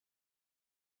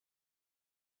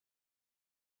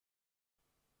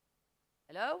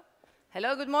Hello?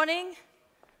 Hello, good morning.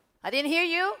 I didn't hear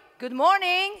you. Good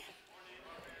morning.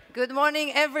 Good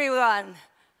morning, everyone.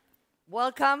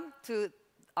 Welcome to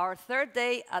our third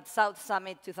day at South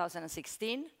Summit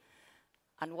 2016.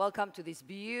 And welcome to this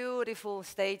beautiful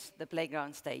stage, the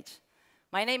playground stage.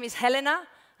 My name is Helena,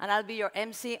 and I'll be your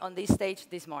MC on this stage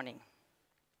this morning.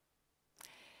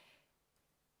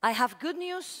 I have good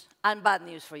news and bad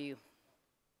news for you.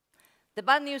 The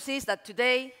bad news is that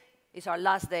today is our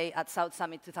last day at South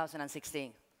Summit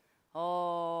 2016.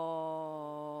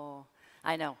 Oh,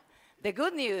 I know. The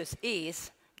good news is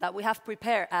that we have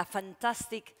prepared a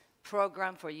fantastic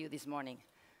program for you this morning.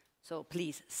 So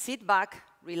please sit back,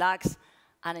 relax,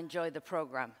 and enjoy the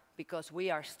program, because we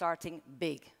are starting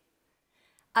big.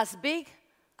 As big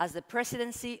as the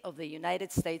presidency of the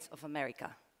United States of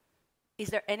America. Is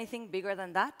there anything bigger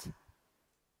than that?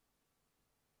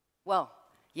 Well,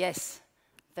 yes,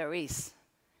 there is.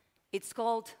 It's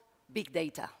called big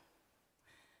data.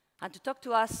 And to talk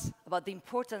to us about the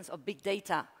importance of big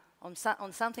data on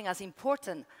something as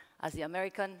important as the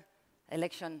American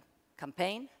election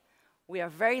campaign, we are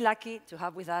very lucky to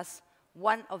have with us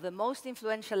one of the most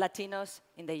influential Latinos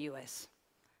in the US.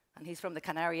 And he's from the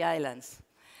Canary Islands.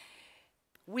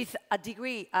 With a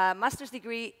degree, a master's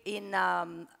degree in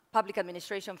public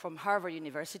administration from Harvard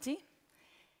University,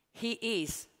 he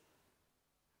is,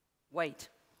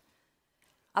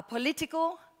 a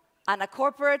political and a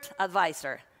corporate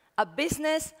advisor, a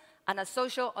business and a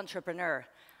social entrepreneur,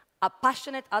 a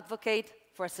passionate advocate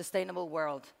for a sustainable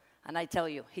world. And I tell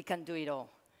you, he can do it all.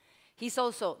 He's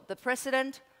also the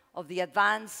president of the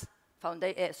Advanced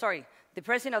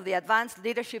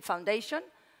Leadership Foundation,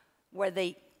 where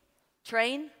they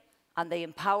train and they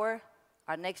empower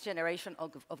our next generation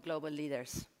of global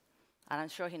leaders. And I'm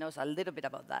sure he knows a little bit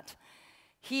about that.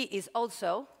 He is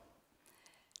also,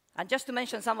 and just to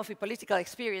mention some of his political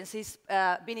experiences,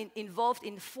 been involved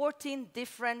in 14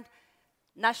 different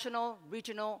national,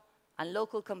 regional, and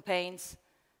local campaigns,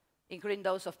 including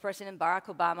those of President Barack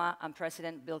Obama and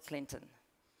President Bill Clinton.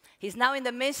 He's now in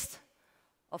the midst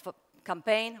of a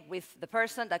campaign with the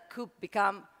person that could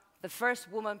become the first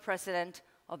woman president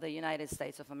of the United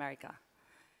States of America.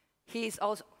 He's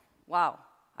also, wow,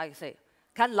 I say,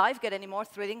 can life get any more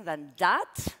thrilling than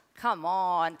that? Come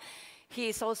on. He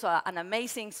is also an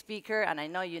amazing speaker, and I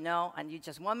know you know, and you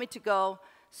just want me to go,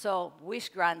 so wish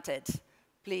granted.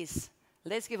 Please,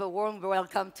 let's give a warm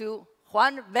welcome to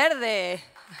Juan Verde.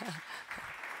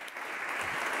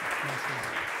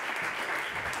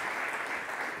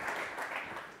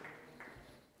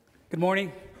 Good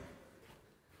morning.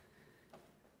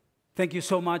 Thank you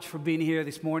so much for being here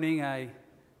this morning. I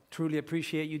truly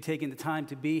appreciate you taking the time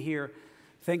to be here.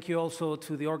 Thank you also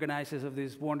to the organizers of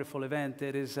this wonderful event.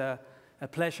 It is a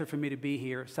pleasure for me to be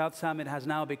here. South Summit has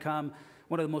now become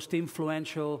one of the most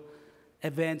influential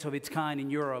events of its kind in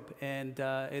Europe, and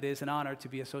it is an honor to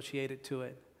be associated to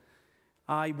it.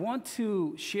 I want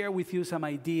to share with you some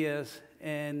ideas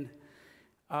and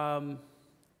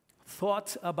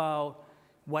thoughts about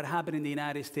what happened in the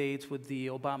United States with the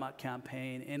Obama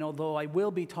campaign. And although I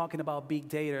will be talking about big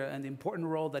data and the important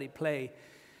role that it plays,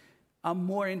 I'm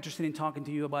more interested in talking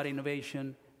to you about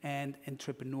innovation and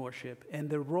entrepreneurship and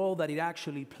the role that it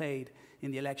actually played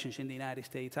in the elections in the United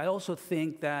States. I also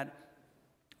think that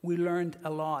we learned a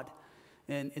lot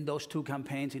in those two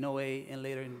campaigns in 2008 and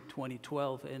later in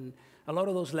 2012. And a lot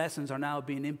of those lessons are now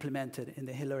being implemented in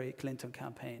the Hillary Clinton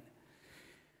campaign.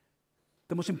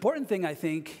 The most important thing, I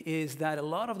think, is that a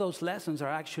lot of those lessons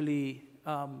are actually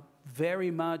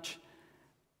very much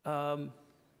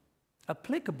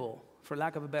applicable, for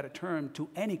lack of a better term, to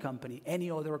any company,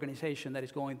 any other organization that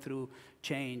is going through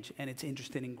change and it's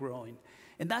interested in growing.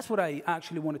 And that's what I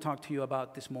actually want to talk to you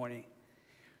about this morning.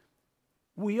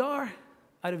 We are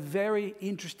at a very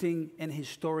interesting and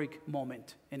historic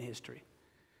moment in history.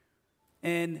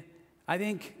 And I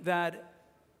think that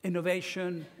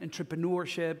innovation,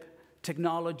 entrepreneurship,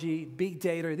 technology, big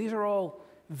data, these are all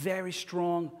very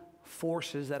strong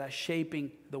forces that are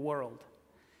shaping the world.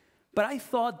 But I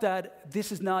thought that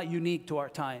this is not unique to our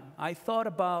time. I thought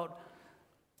about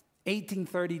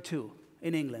 1832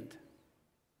 in England.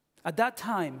 At that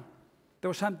time, there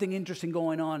was something interesting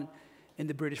going on in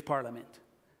the British Parliament.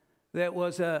 There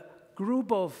was a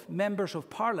group of members of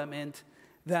Parliament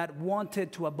that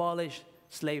wanted to abolish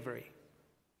slavery.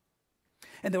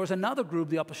 And there was another group,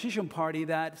 the opposition party,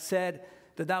 that said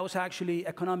that that was actually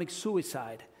economic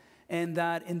suicide, and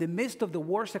that in the midst of the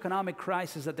worst economic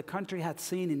crisis that the country had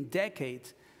seen in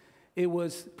decades, it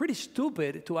was pretty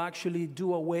stupid to actually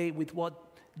do away with what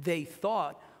they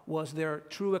thought was their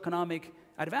true economic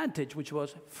advantage, which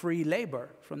was free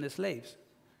labor from the slaves.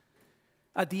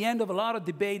 At the end of a lot of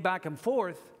debate back and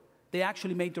forth, they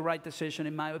actually made the right decision,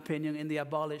 in my opinion, and they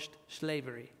abolished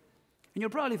slavery. And you're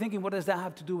probably thinking, what does that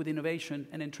have to do with innovation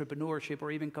and entrepreneurship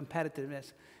or even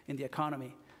competitiveness in the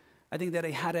economy? I think that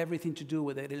it had everything to do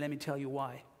with it, and let me tell you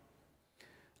why.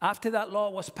 After that law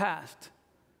was passed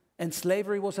and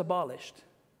slavery was abolished,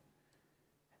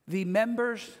 the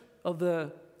members of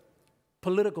the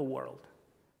political world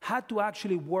had to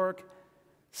actually work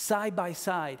side by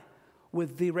side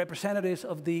with the representatives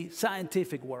of the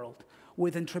scientific world,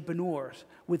 with entrepreneurs,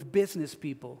 with business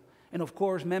people, and of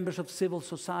course, members of civil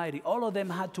society. All of them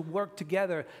had to work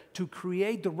together to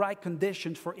create the right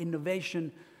conditions for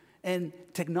innovation and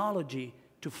technology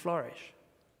to flourish.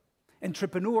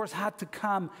 Entrepreneurs had to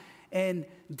come and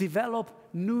develop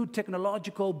new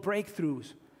technological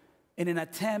breakthroughs in an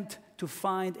attempt to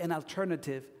find an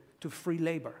alternative to free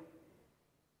labor.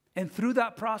 And through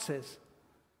that process,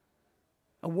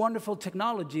 a wonderful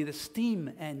technology, the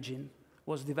steam engine,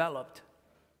 was developed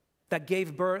that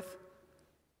gave birth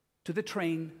to the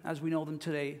train, as we know them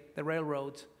today, the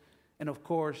railroads, and of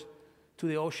course, to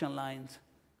the ocean lines,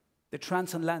 the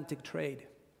transatlantic trade,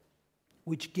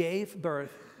 which gave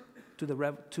birth to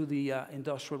the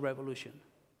Industrial Revolution,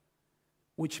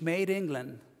 which made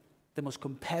England the most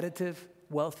competitive,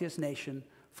 wealthiest nation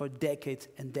for decades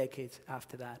and decades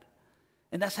after that.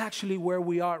 And that's actually where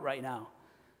we are right now.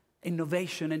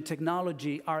 Innovation and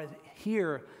technology are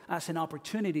here as an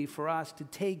opportunity for us to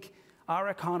take our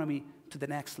economy to the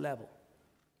next level.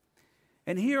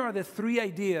 And here are the three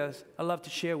ideas I'd love to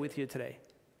share with you today.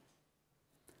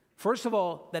 First of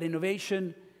all, that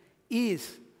innovation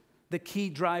is the key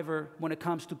driver when it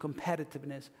comes to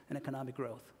competitiveness and economic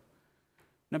growth.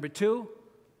 Number two,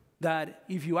 that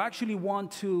if you actually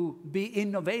want to be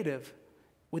innovative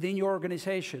within your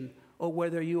organization, or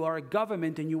whether you are a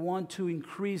government and you want to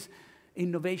increase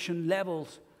innovation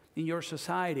levels in your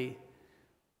society,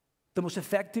 the most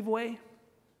effective way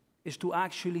is to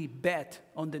actually bet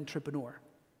on the entrepreneur.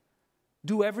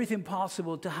 Do everything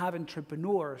possible to have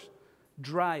entrepreneurs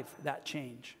drive that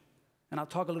change. And I'll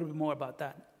talk a little bit more about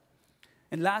that.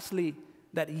 And lastly,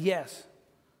 that yes,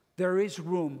 there is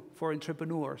room for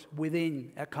entrepreneurs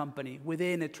within a company,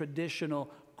 within a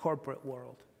traditional corporate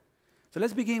world. So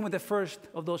let's begin with the first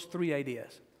of those three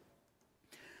ideas.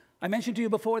 I mentioned to you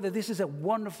before that this is a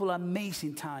wonderful,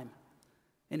 amazing time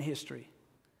in history.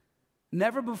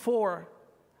 Never before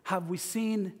have we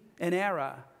seen an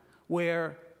era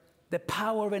where the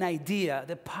power of an idea,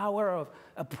 the power of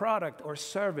a product or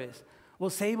service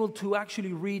was able to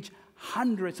actually reach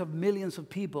hundreds of millions of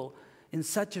people in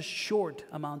such a short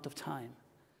amount of time.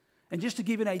 And just to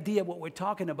give you an idea of what we're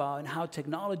talking about and how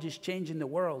technology is changing the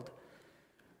world,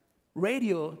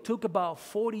 radio took about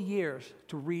 40 years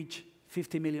to reach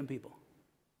 50 million people.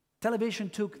 Television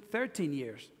took 13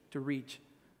 years to reach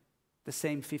the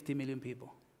same 50 million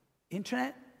people.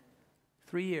 Internet,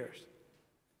 3 years.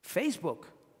 Facebook,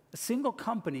 a single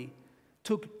company,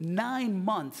 took 9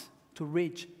 months to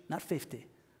reach, not 50,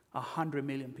 100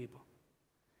 million people.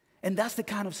 And that's the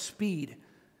kind of speed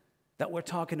that we're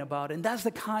talking about. And that's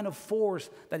the kind of force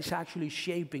that is actually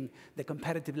shaping the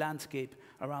competitive landscape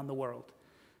around the world.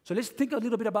 So let's think a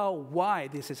little bit about why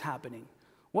this is happening.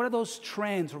 What are those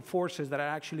trends or forces that are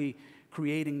actually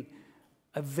creating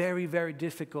a very, very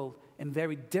difficult and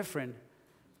very different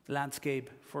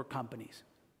landscape for companies?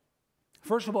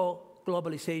 First of all,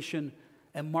 globalization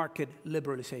and market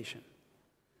liberalization.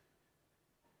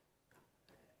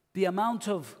 The amount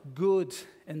of goods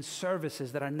and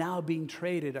services that are now being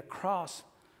traded across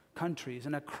countries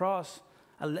and across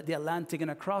the Atlantic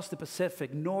and across the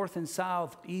Pacific, north and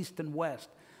south, east and west,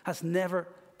 has never,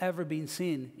 ever been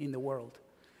seen in the world.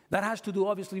 That has to do,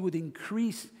 obviously, with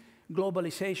increased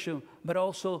globalization, but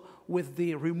also with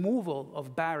the removal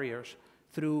of barriers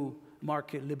through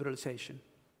market liberalization.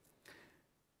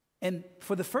 And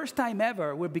for the first time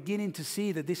ever, we're beginning to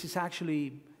see that this is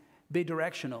actually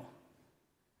bidirectional.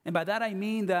 And by that I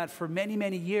mean that for many,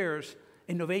 many years,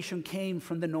 innovation came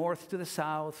from the north to the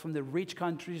south, from the rich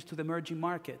countries to the emerging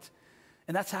markets.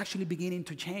 And that's actually beginning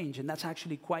to change, and that's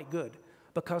actually quite good.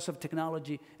 Because of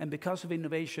technology and because of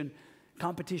innovation,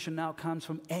 competition now comes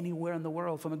from anywhere in the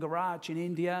world, from a garage in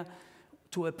India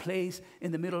to a place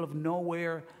in the middle of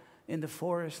nowhere in the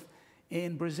forest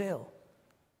in Brazil.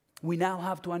 We now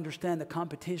have to understand that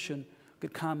competition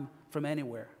could come from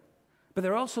anywhere. But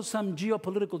there are also some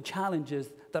geopolitical challenges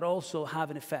that also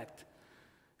have an effect.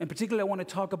 In particular, I want to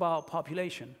talk about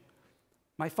population.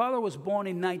 My father was born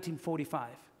in 1945.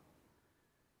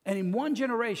 And in one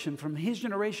generation, from his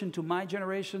generation to my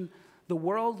generation, the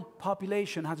world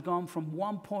population has gone from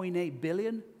 1.8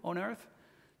 billion on Earth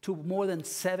to more than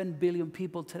 7 billion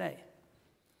people today.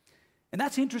 And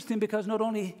that's interesting because not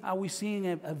only are we seeing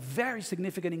a very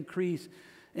significant increase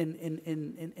in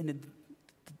the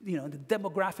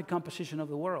demographic composition of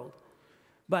the world,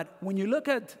 but when you look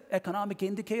at economic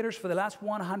indicators for the last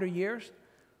 100 years,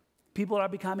 people are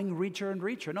becoming richer and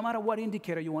richer. No matter what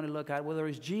indicator you want to look at, whether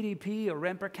it's GDP or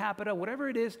rent per capita, whatever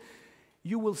it is,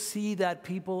 you will see that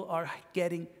people are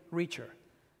getting richer.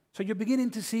 So you're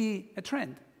beginning to see a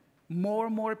trend. More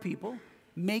and more people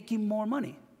making more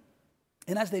money.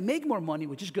 And as they make more money,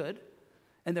 which is good,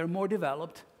 and they're more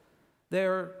developed,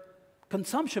 their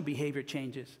consumption behavior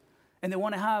changes. And they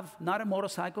want to have not a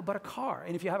motorcycle, but a car.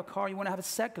 And if you have a car, you want to have a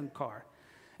second car.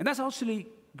 And that's actually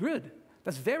good.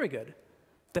 That's very good.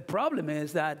 The problem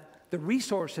is that the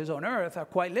resources on Earth are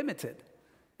quite limited,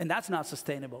 and that's not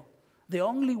sustainable. The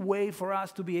only way for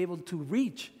us to be able to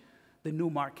reach the new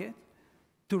market,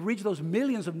 to reach those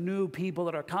millions of new people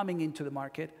that are coming into the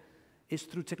market, is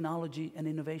through technology and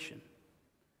innovation.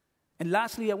 And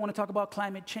lastly, I want to talk about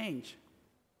climate change.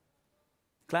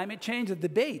 Climate change, the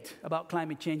debate about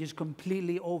climate change is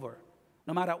completely over.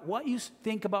 No matter what you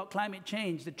think about climate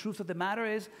change, the truth of the matter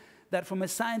is that from a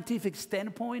scientific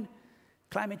standpoint,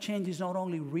 climate change is not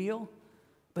only real,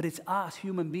 but it's us,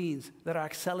 human beings, that are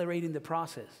accelerating the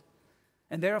process.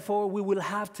 And therefore, we will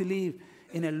have to live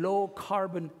in a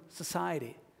low-carbon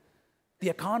society. The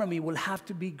economy will have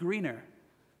to be greener.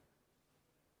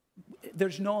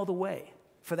 There's no other way.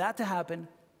 For that to happen,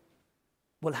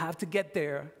 we'll have to get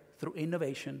there through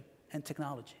innovation and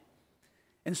technology.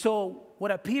 And so,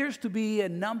 what appears to be a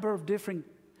number of different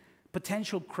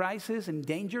potential crises and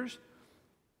dangers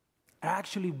are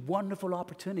actually wonderful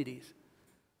opportunities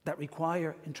that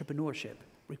require entrepreneurship,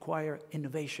 require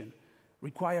innovation,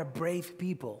 require brave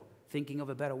people thinking of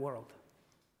a better world.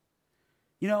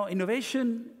 You know,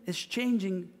 innovation is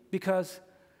changing because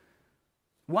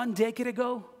 1 decade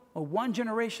ago or 1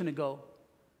 generation ago,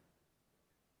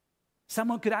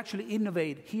 someone could actually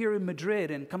innovate here in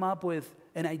Madrid and come up with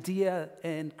an idea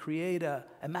and create a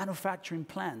manufacturing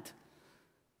plant.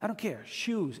 I don't care,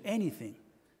 shoes, anything.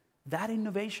 That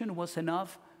innovation was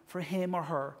enough for him or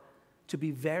her to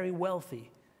be very wealthy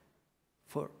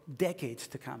for decades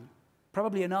to come.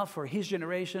 Probably enough for his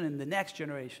generation and the next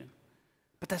generation.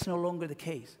 But that's no longer the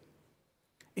case.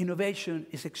 Innovation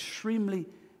is extremely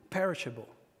perishable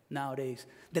nowadays.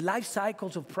 The life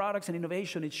cycles of products and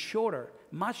innovation is shorter,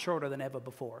 much shorter than ever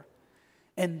before.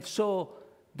 And so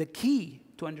the key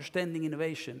to understanding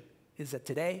innovation is that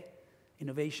today,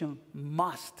 innovation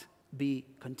must be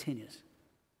continuous.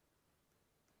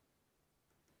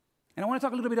 And I want to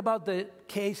talk a little bit about the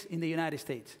case in the United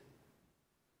States.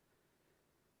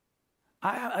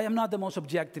 I am not the most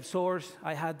objective source.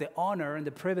 I had the honor and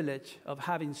the privilege of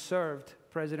having served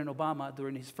President Obama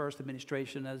during his first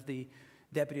administration as the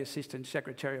Deputy Assistant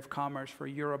Secretary of Commerce for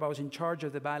Europe. I was in charge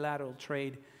of the bilateral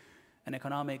trade and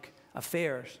economic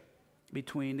affairs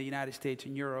between the United States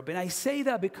and Europe. And I say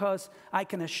that because I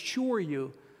can assure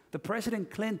you that President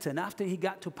Clinton, after he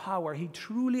got to power, he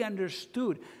truly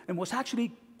understood and was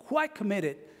actually quite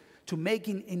committed to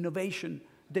making innovation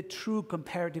the true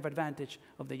comparative advantage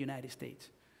of the United States.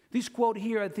 This quote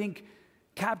here, I think,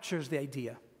 captures the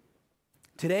idea.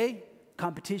 Today,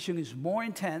 competition is more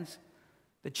intense,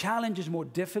 the challenge is more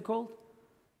difficult,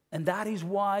 and that is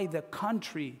why the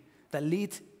country that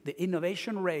leads the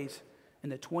innovation race in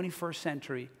the 21st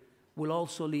century will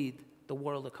also lead the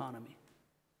world economy.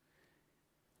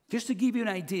 Just to give you an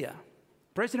idea,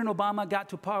 President Obama got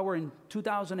to power in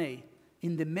 2008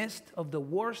 in the midst of the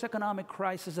worst economic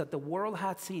crisis that the world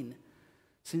had seen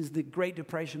since the Great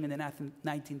Depression in the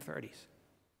 1930s.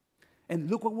 And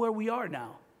look at where we are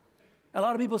now. A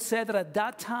lot of people said that at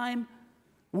that time,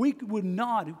 we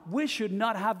should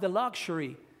not have the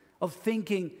luxury of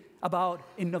thinking about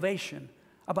innovation,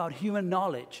 about human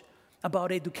knowledge,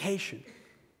 about education.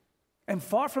 And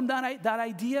far from that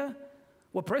idea,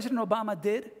 what President Obama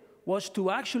did was to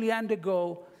actually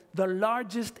undergo the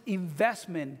largest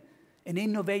investment in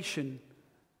innovation,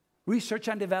 research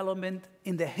and development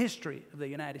in the history of the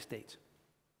United States.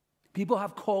 People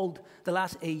have called the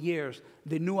last 8 years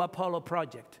the new Apollo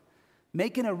project,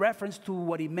 making a reference to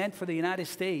what it meant for the United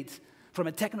States from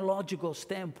a technological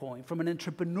standpoint, from an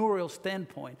entrepreneurial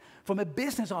standpoint, from a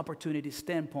business opportunity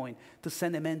standpoint, to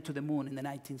send a man to the moon in the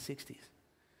 1960s.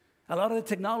 A lot of the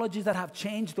technologies that have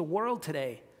changed the world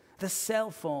today, the cell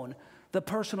phone, the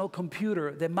personal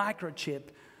computer, the microchip,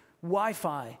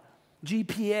 Wi-Fi,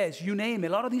 GPS, you name it.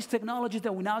 A lot of these technologies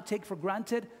that we now take for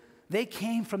granted, they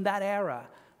came from that era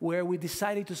where we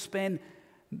decided to spend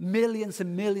millions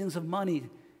and millions of money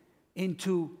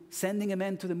into sending a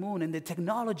man to the moon. And the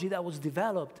technology that was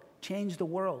developed changed the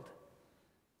world.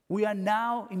 We are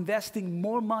now investing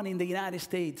more money in the United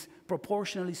States,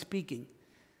 proportionally speaking,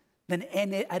 than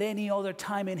at any other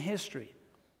time in history.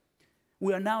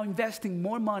 We are now investing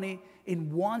more money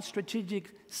in one strategic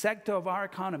sector of our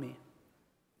economy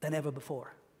than ever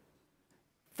before.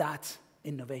 That's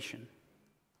innovation,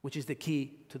 which is the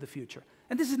key to the future.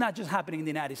 And this is not just happening in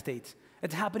the United States.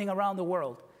 It's happening around the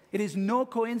world. It is no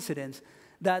coincidence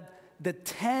that the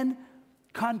 10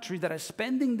 countries that are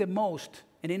spending the most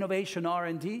in innovation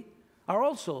R&D are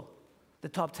also the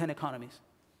top 10 economies.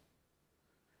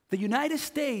 The United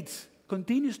States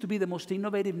continues to be the most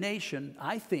innovative nation,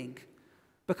 I think,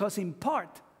 because in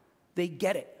part, they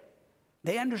get it.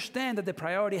 They understand that the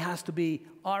priority has to be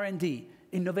R&D,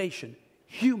 innovation,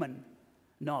 human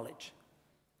knowledge.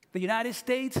 The United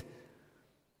States,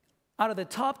 out of the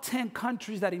top 10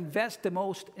 countries that invest the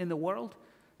most in the world,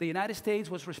 the United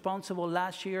States was responsible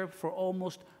last year for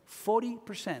almost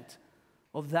 40%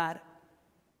 of that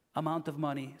amount of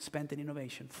money spent in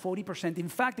innovation. 40%. In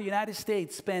fact, the United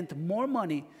States spent more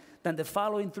money than the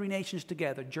following 3 nations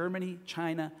together: Germany,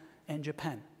 China, and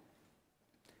Japan.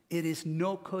 It is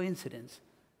no coincidence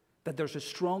that there's a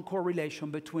strong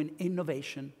correlation between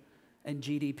innovation and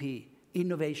GDP,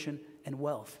 innovation and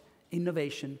wealth,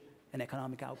 innovation and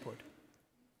economic output.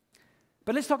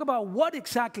 But let's talk about what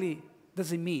exactly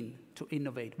does it mean to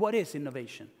innovate. What is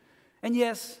innovation? And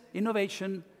yes,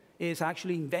 innovation is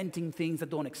actually inventing things that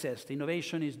don't exist.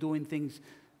 Innovation is doing things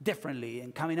differently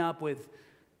and coming up with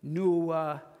new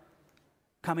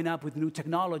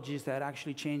technologies that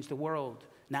actually change the world.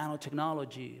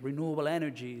 Nanotechnology, renewable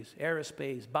energies,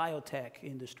 aerospace, biotech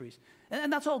industries.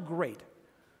 And that's all great.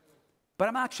 But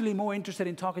I'm actually more interested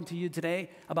in talking to you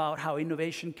today about how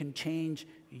innovation can change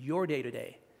your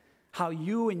day-to-day. How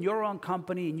you in your own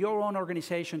company, in your own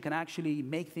organization can actually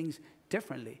make things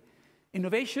differently.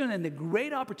 Innovation and the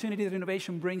great opportunity that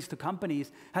innovation brings to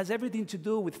companies has everything to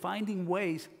do with finding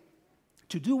ways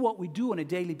to do what we do on a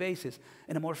daily basis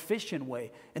in a more efficient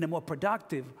way, in a more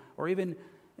productive, or even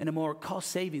in a more cost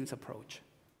savings approach.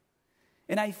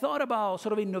 And I thought about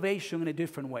sort of innovation in a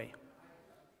different way.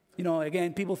 You know,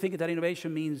 again, people think that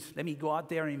innovation means let me go out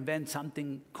there and invent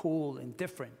something cool and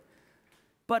different.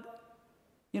 But,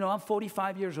 you know, I'm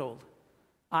 45 years old.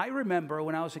 I remember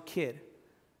when I was a kid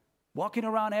walking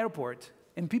around airports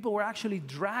and people were actually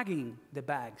dragging the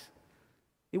bags.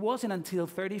 It wasn't until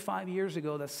 35 years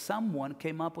ago that someone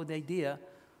came up with the idea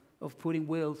of putting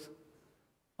wheels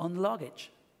on luggage.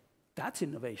 That's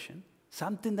innovation,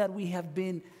 something that we have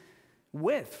been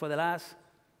with for the last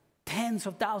tens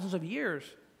of thousands of years.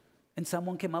 And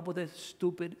someone came up with a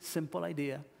stupid, simple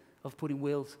idea of putting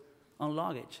wheels on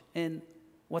luggage. And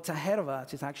what's ahead of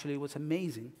us is actually what's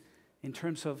amazing in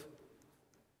terms of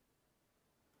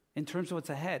what's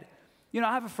ahead. You know,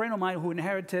 I have a friend of mine who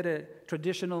inherited a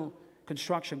traditional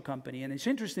construction company. And it's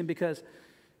interesting because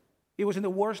it was in the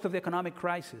worst of the economic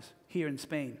crisis here in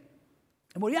Spain.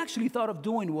 And what he actually thought of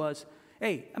doing was,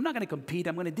 hey, I'm not going to compete.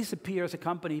 I'm going to disappear as a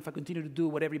company if I continue to do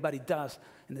what everybody does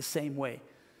in the same way.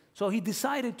 So he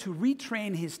decided to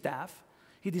retrain his staff.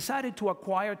 He decided to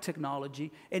acquire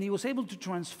technology, and he was able to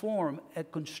transform a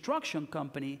construction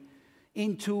company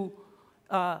into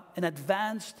an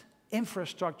advanced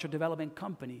infrastructure development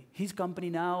company. His company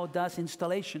now does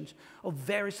installations of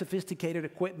very sophisticated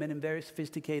equipment and very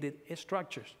sophisticated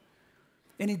structures.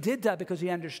 And he did that because he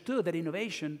understood that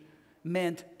innovation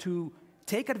meant to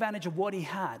take advantage of what he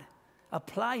had,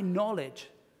 apply knowledge,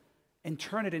 and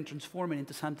turn it and transform it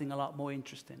into something a lot more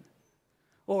interesting.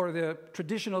 Or the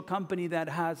traditional company that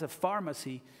has a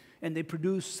pharmacy and they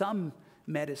produce some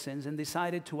medicines and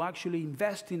decided to actually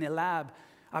invest in a lab,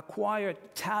 acquire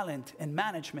talent and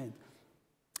management,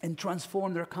 and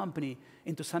transform their company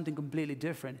into something completely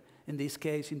different, in this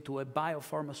case, into a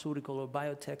biopharmaceutical or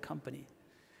biotech company.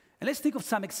 And let's think of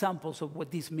some examples of what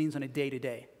this means on a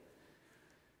day-to-day.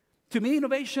 To me,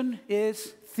 innovation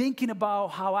is thinking about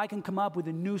how I can come up with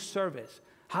a new service.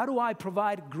 How do I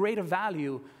provide greater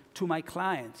value to my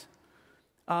clients?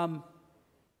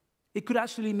 It could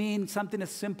actually mean something as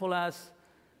simple as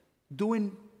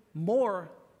doing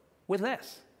more with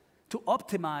less to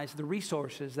optimize the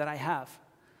resources that I have.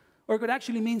 Or it could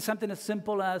actually mean something as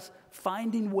simple as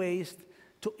finding ways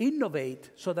to innovate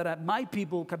so that my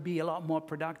people can be a lot more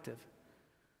productive.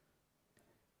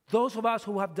 Those of us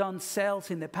who have done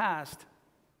sales in the past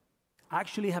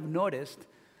actually have noticed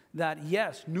that,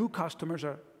 yes, new customers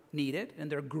are needed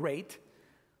and they're great,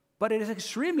 but it is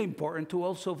extremely important to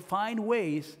also find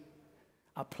ways,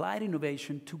 applied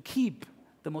innovation, to keep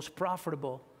the most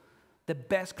profitable, the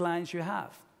best clients you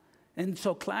have. And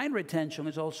so client retention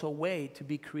is also a way to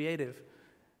be creative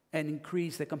and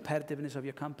increase the competitiveness of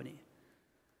your company.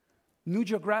 new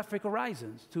geographic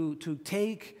horizons, to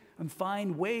take and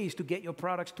find ways to get your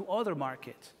products to other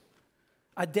markets,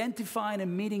 identifying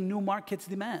and meeting new markets'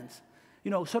 demands.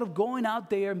 Sort of going out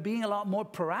there and being a lot more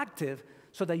proactive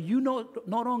so that you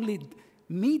not only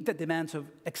meet the demands of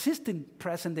existing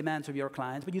present demands of your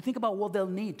clients, but you think about what they'll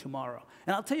need tomorrow.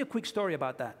 And I'll tell you a quick story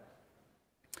about that.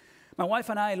 My wife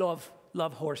and I love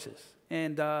horses.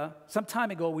 And some time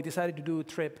ago, we decided to do a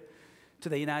trip to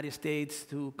the United States,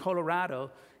 to Colorado.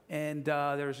 And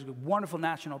there's a wonderful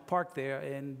national park there.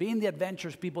 And being the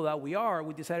adventurous people that we are,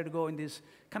 we decided to go on this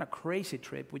kind of crazy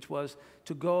trip, which was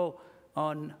to go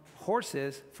on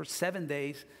horses for 7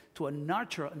 days to a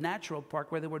natural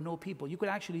park where there were no people. You could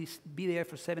actually be there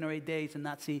for 7 or 8 days and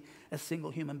not see a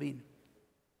single human being.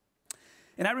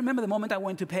 And I remember the moment I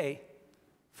went to pay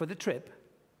for the trip,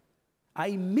 I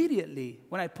immediately,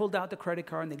 when I pulled out the credit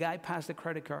card and the guy passed the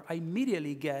credit card, I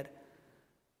immediately get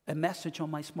a message on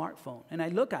my smartphone. And I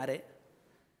look at it,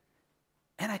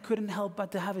 and I couldn't help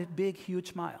but to have a big,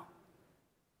 huge smile.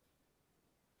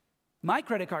 My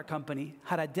credit card company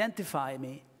had identified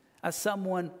me as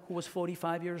someone who was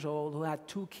 45 years old, who had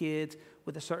 2 kids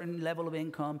with a certain level of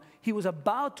income. He was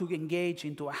about to engage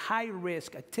into a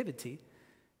high-risk activity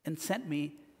and sent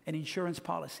me an insurance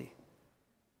policy.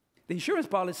 The insurance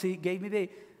policy gave me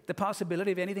the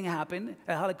possibility, if anything happened,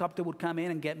 a helicopter would come in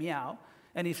and get me out.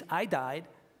 And if I died,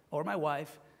 or my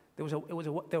wife, there was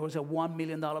a $1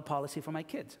 million policy for my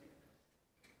kids.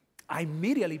 I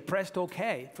immediately pressed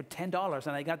OK for $10,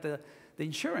 and I got the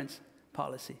insurance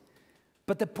policy.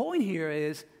 But the point here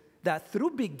is that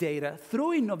through big data,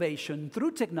 through innovation,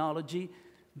 through technology,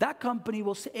 that company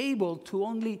was able to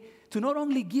not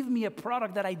only give me a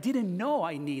product that I didn't know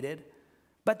I needed,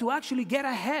 but to actually get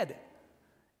ahead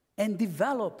and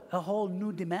develop a whole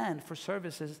new demand for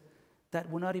services that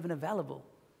were not even available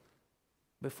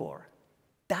before.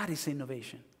 That is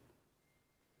innovation.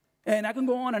 And I can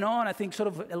go on and on. I think sort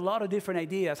of a lot of different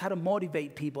ideas, how to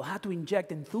motivate people, how to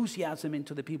inject enthusiasm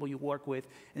into the people you work with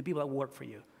and the people that work for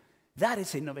you. That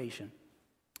is innovation.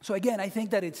 So again, I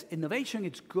think that it's innovation,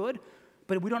 it's good,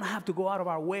 but we don't have to go out of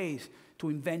our ways to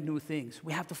invent new things.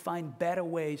 We have to find better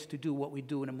ways to do what we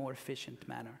do in a more efficient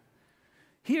manner.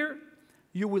 Here,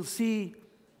 you will see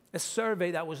a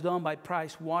survey that was done by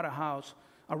Price Waterhouse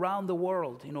around the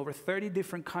world in over 30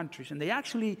 different countries. And they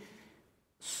actually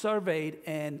surveyed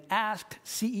and asked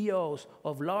CEOs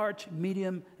of large,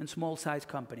 medium, and small-sized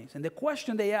companies. And the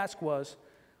question they asked was,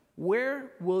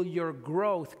 where will your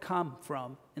growth come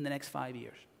from in the next 5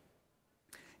 years?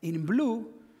 In blue,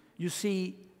 you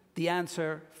see the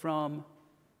answer from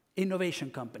innovation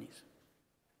companies.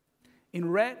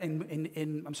 In gray,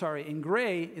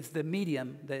 it's the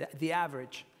medium, the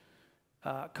average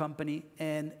company,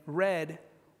 and red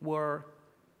were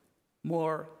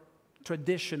more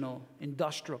traditional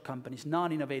industrial companies,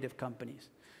 non-innovative companies.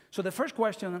 So the first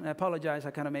question, and I apologize,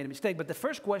 I kind of made a mistake, but the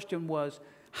first question was,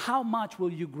 how much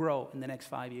will you grow in the next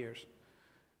 5 years?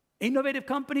 Innovative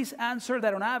companies answered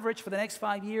that on average for the next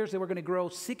 5 years, they were going to grow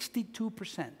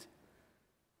 62%.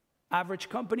 Average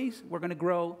companies were going to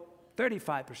grow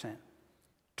 35%.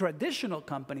 Traditional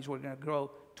companies were going to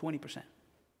grow 20%.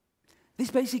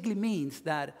 This basically means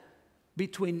that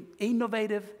between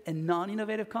innovative and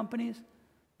non-innovative companies,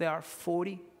 there are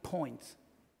 40 points.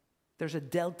 There's a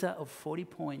delta of 40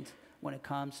 points when it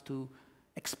comes to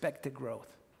expected growth.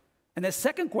 And the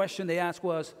second question they asked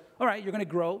was, all right, you're going to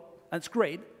grow, that's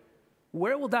great.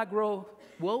 Where will that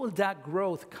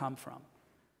growth come from?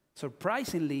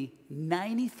 Surprisingly,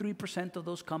 93% of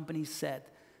those companies said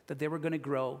that they were going to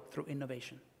grow through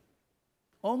innovation.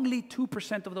 Only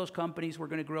 2% of those companies were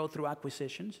going to grow through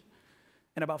acquisitions,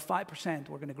 and about 5%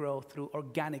 were going to grow through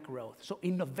organic growth. So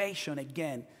innovation,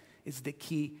 again, is the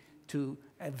key to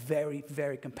a very,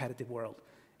 very competitive world.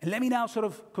 And let me now sort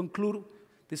of conclude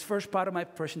this first part of my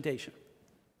presentation.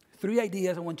 3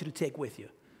 ideas I want you to take with you.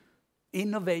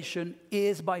 Innovation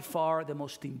is by far the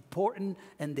most important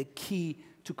and the key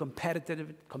to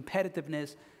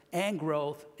competitiveness and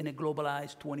growth in a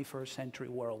globalized 21st century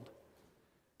world.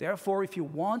 Therefore, if you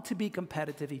want to be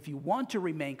competitive, if you want to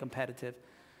remain competitive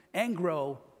and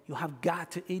grow, you have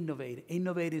got to innovate.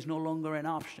 Innovate is no longer an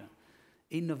option.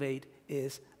 Innovate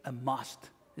is a must,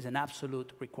 is an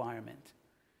absolute requirement.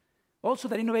 Also,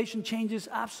 that innovation changes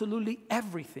absolutely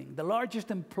everything. The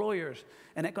largest employers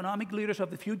and economic leaders of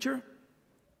the future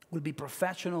will be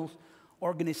professionals,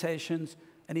 organizations,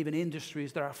 and even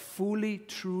industries that are fully,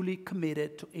 truly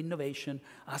committed to innovation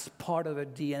as part of their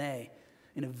DNA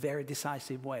in a very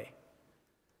decisive way.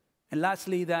 And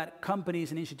lastly, that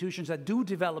companies and institutions that do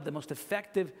develop the most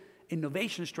effective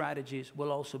innovation strategies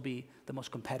will also be the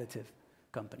most competitive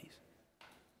companies.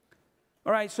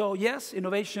 All right, so yes,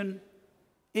 innovation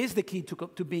is the key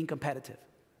to being competitive.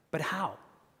 But how?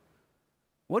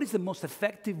 What is the most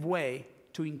effective way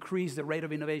to increase the rate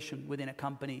of innovation within a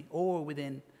company or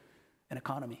within an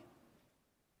economy?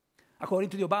 According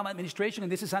to the Obama administration,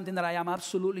 and this is something that I am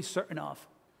absolutely certain of,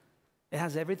 it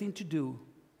has everything to do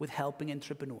with helping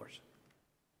entrepreneurs.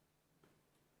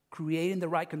 Creating the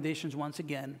right conditions, once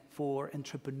again, for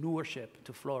entrepreneurship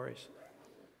to flourish.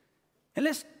 And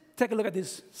let's take a look at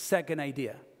this second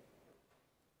idea.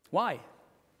 Why?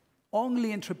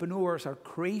 Only entrepreneurs are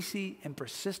crazy and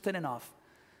persistent enough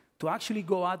to actually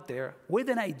go out there with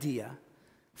an idea,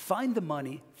 find the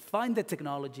money, find the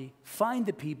technology, find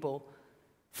the people,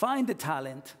 find the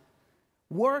talent,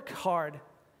 work hard,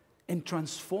 and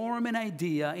transform an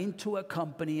idea into a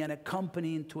company and a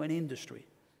company into an industry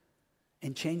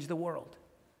and change the world.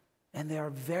 And there are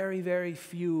very, very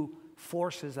few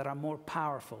forces that are more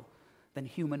powerful than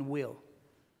human will.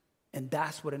 And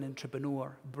that's what an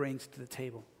entrepreneur brings to the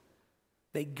table.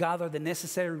 They gather the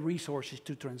necessary resources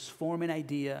to transform an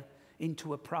idea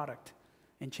into a product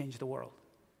and change the world.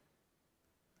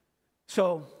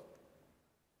 So,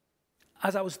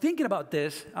 as I was thinking about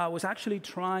this, I was actually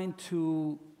trying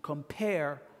to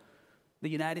compare the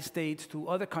United States to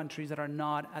other countries that are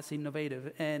not as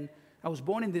innovative. And I was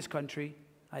born in this country.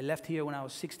 I left here when I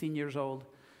was 16 years old.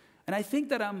 And I think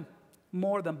that I'm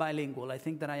more than bilingual. I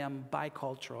think that I am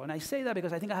bicultural. And I say that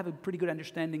because I think I have a pretty good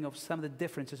understanding of some of the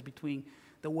differences between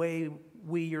the way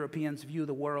we Europeans view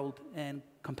the world and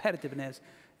competitiveness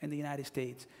in the United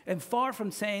States. And far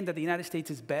from saying that the United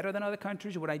States is better than other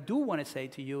countries, what I do want to say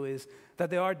to you is that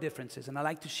there are differences, and I'd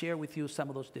like to share with you some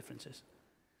of those differences.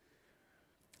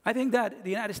 I think that the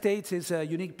United States is a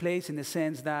unique place in the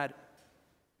sense that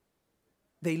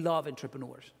they love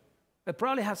entrepreneurs. It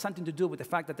probably has something to do with the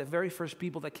fact that the very first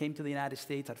people that came to the United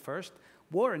States at first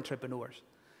were entrepreneurs.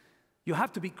 You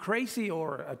have to be crazy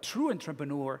or a true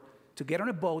entrepreneur to get on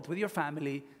a boat with your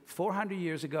family 400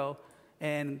 years ago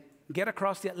and get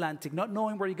across the Atlantic, not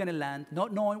knowing where you're going to land,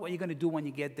 not knowing what you're going to do when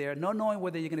you get there, not knowing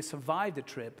whether you're going to survive the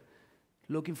trip,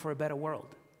 looking for a better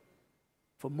world,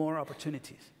 for more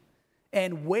opportunities.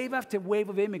 And wave after wave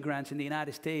of immigrants in the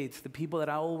United States, the people that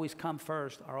always come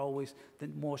first are always the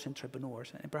most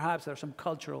entrepreneurs. And perhaps there are some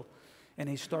cultural and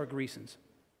historic reasons.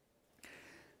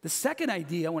 The second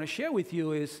idea I want to share with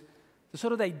you is the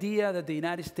sort of idea that the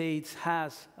United States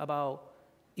has about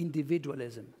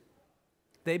individualism.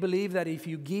 They believe that if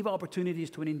you give opportunities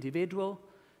to an individual,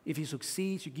 if he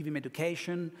succeeds, you give him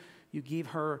education, you give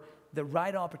her the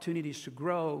right opportunities to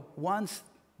grow. Once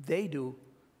they do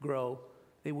grow,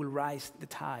 they will rise the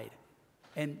tide,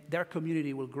 and their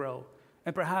community will grow.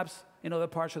 And perhaps in other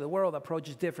parts of the world, the approach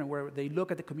is different, where they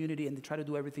look at the community and they try to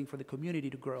do everything for the community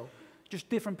to grow. Just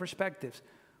different perspectives.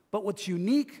 But what's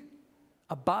unique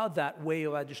about that way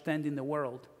of understanding the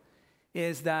world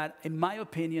is that, in my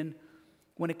opinion,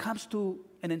 when it comes to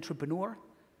an entrepreneur,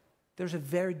 there's a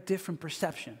very different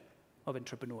perception of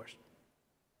entrepreneurs.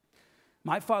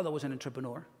 My father was an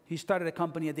entrepreneur. He started a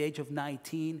company at the age of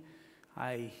 19.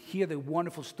 I hear the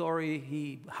wonderful story.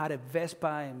 He had a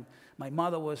Vespa, and my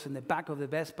mother was in the back of the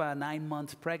Vespa, 9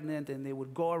 months pregnant, and they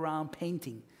would go around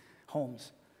painting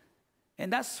homes.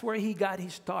 And that's where he got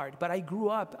his start. But I grew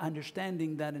up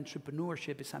understanding that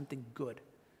entrepreneurship is something good.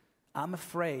 I'm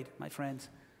afraid, my friends,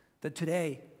 that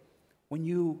today, when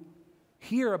you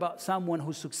hear about someone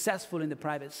who's successful in the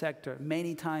private sector,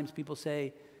 many times people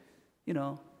say, you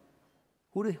know,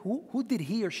 who did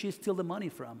he or she steal the money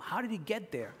from? How did he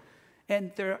get there?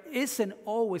 And there isn't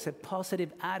always a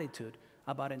positive attitude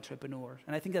about entrepreneurs.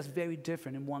 And I think that's very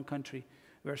different in one country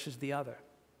versus the other.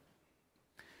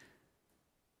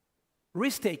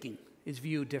 Risk-taking is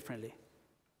viewed differently.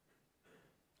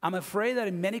 I'm afraid that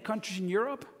in many countries in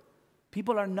Europe,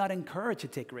 people are not encouraged to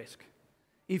take risk.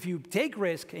 If you take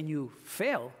risk and you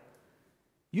fail,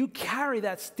 you carry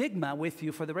that stigma with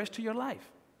you for the rest of your life.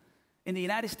 In the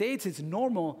United States, it's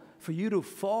normal for you to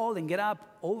fall and get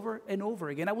up over and over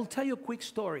again. I will tell you a quick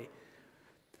story.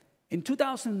 In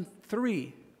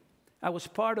 2003, I was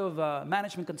part of a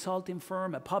management consulting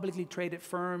firm, a publicly traded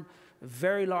firm, a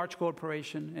very large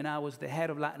corporation, and I was the head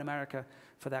of Latin America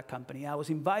for that company. I was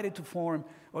invited to form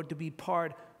or to be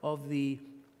part of the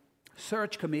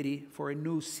search committee for a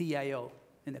new CIO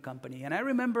in the company. And I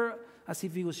remember as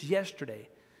if it was yesterday,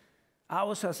 I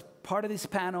was as part of this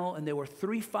panel, and there were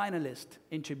 3 finalists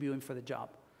interviewing for the job.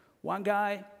 One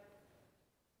guy,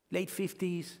 late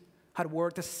 50s, had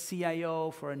worked as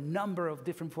CIO for a number of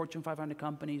different Fortune 500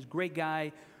 companies, great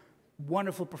guy,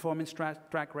 wonderful performance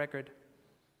track record.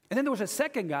 And then there was a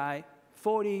second guy,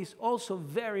 40s, also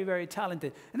very, very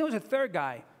talented. And there was a third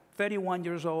guy, 31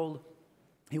 years old,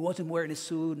 He wasn't wearing a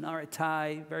suit nor a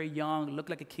tie, very young, looked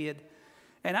like a kid.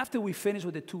 And after we finished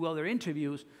with the 2 other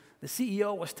interviews, the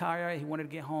CEO was tired. He wanted to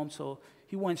get home, so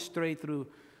he went straight through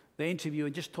the interview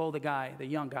and just told the guy, the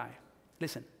young guy,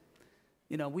 listen,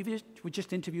 we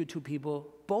just interviewed 2 people.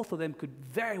 Both of them could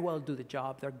very well do the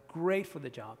job. They're great for the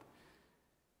job.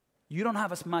 You don't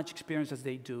have as much experience as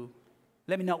they do.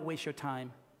 Let me not waste your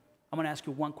time. I'm going to ask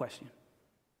you one question.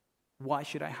 Why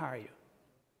should I hire you?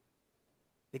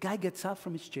 The guy gets up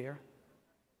from his chair,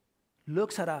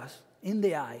 looks at us in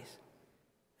the eyes,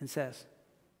 and says,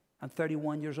 I'm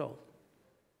 31 years old.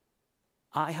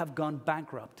 I have gone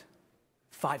bankrupt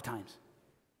 5 times.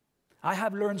 I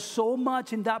have learned so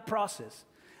much in that process.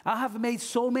 I have made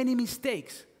so many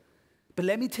mistakes. But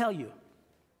let me tell you,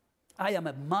 I am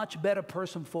a much better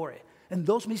person for it. And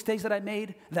those mistakes that I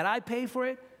made, that I paid for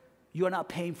it, you are not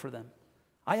paying for them.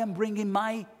 I am bringing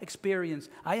my experience.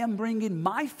 I am bringing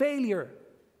my failure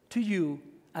to you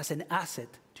as an asset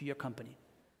to your company.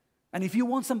 And if you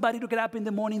want somebody to get up in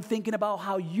the morning thinking about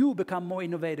how you become more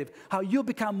innovative, how you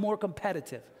become more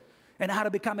competitive, and how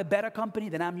to become a better company,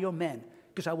 then I'm your man,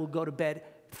 because I will go to bed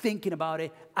thinking about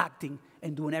it, acting,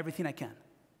 and doing everything I can.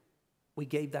 We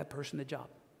gave that person the job.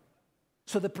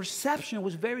 So the perception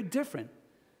was very different.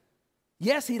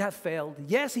 Yes, he had failed.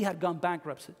 Yes, he had gone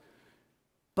bankrupt.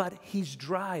 But his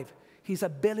drive, his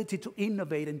ability to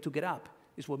innovate and to get up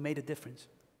is what made a difference.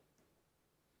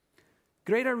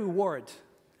 Greater rewards.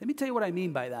 Let me tell you what I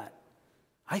mean by that.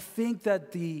 I think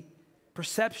that the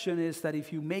perception is that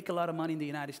if you make a lot of money in the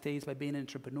United States by being an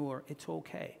entrepreneur, it's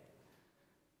okay.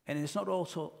 And it's not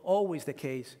also always the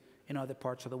case in other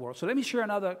parts of the world. So let me share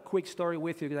another quick story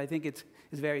with you because I think it's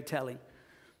very telling.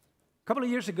 A couple of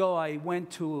years ago, I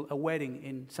went to a wedding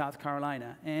in South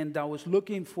Carolina, and I was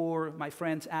looking for my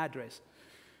friend's address.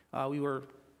 We were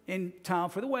in town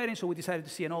for the wedding, so we decided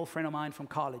to see an old friend of mine from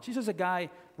college. This is a guy,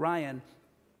 Ryan,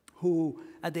 who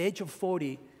at the age of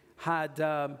 40 had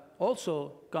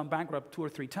also gone bankrupt 2 or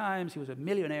 3 times. He was a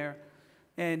millionaire.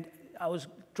 And I was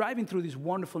driving through this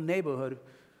wonderful neighborhood,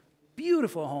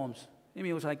 beautiful homes. I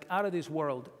mean, it was like out of this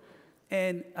world.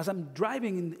 And as I'm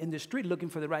driving in the street looking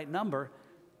for the right number,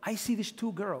 I see these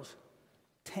 2 girls,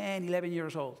 10, 11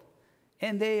 years old.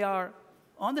 And they are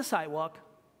on the sidewalk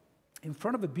in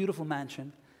front of a beautiful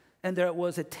mansion. And there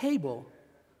was a table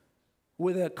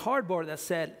with a cardboard that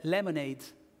said,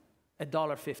 lemonades,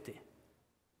 $1.50.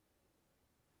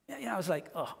 I was like,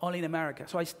 oh, only in America.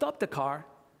 So I stopped the car.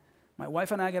 My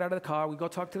wife and I get out of the car. We go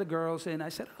talk to the girls. And I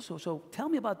said, oh, so tell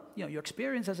me about your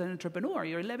experience as an entrepreneur.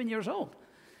 You're 11 years old.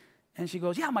 And she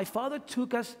goes, yeah, my father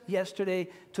took us yesterday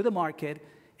to the market.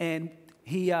 And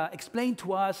he explained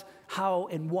to us how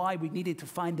and why we needed to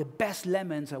find the best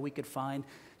lemons that we could find.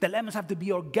 The lemons have to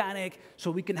be organic so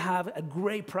we can have a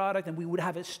great product and we would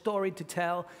have a story to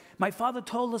tell. My father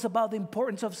told us about the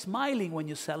importance of smiling when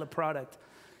you sell a product.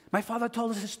 My father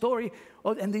told us a story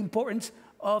and the importance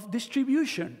of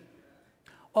distribution,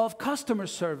 of customer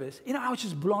service. I was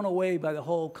just blown away by the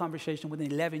whole conversation with an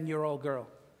 11-year-old girl.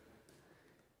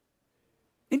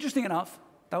 Interesting enough,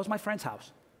 that was my friend's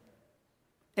house.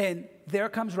 And there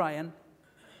comes Ryan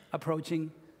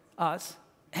approaching us.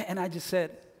 And I just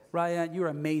said, Ryan, you're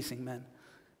amazing, man.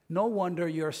 No wonder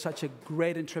you're such a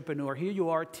great entrepreneur. Here you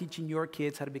are teaching your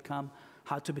kids how to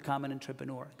become an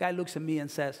entrepreneur. Guy looks at me and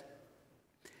says,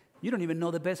 you don't even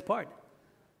know the best part.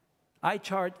 They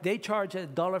charge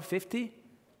 $1.50,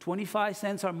 25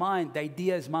 cents are mine, the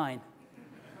idea is mine.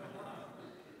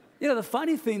 The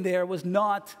funny thing there was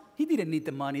not, he didn't need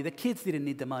the money, the kids didn't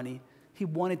need the money. He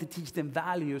wanted to teach them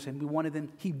values, and he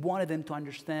wanted them to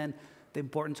understand the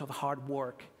importance of hard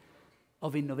work,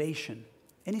 of innovation.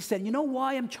 And he said, you know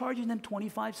why I'm charging them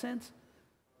 25 cents?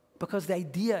 Because the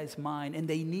idea is mine, and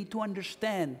they need to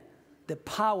understand the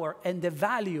power and the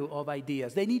value of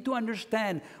ideas. They need to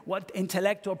understand what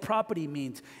intellectual property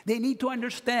means. They need to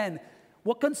understand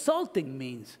what consulting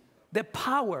means, the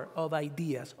power of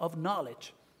ideas, of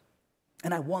knowledge.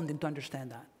 And I want them to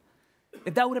understand that.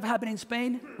 If that would have happened in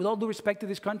Spain, with all due respect to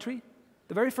this country,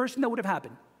 the very first thing that would have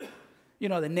happened,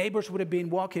 the neighbors would have been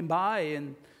walking by,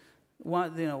 and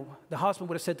the husband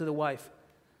would have said to the wife,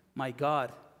 my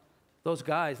God, those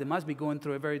guys, they must be going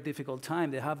through a very difficult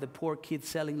time. They have the poor kids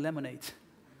selling lemonades.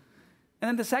 And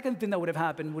then the second thing that would have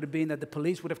happened would have been that the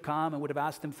police would have come and would have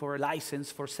asked them for a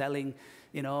license for selling,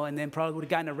 and then probably would have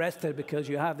gotten arrested because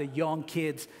you have the young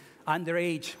kids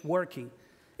underage working.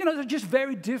 They're just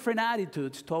very different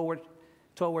attitudes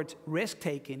towards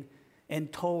risk-taking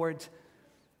and towards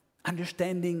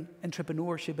understanding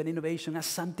entrepreneurship and innovation as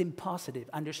something positive,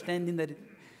 understanding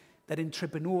that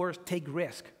entrepreneurs take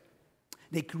risk.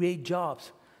 They create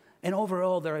jobs. And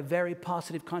overall, they're a very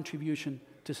positive contribution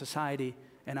to society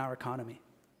and our economy.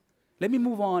 Let me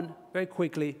move on very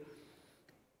quickly.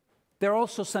 There are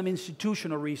also some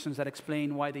institutional reasons that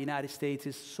explain why the United States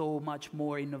is so much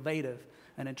more innovative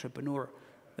and entrepreneurial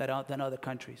than other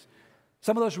countries.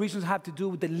 Some of those reasons have to do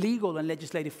with the legal and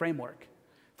legislative framework.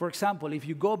 For example, if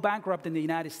you go bankrupt in the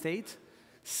United States,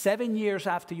 7 years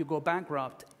after you go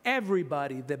bankrupt,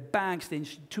 everybody, the banks, the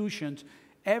institutions,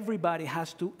 everybody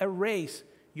has to erase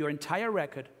your entire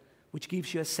record, which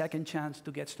gives you a second chance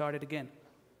to get started again.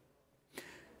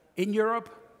 In Europe,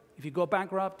 if you go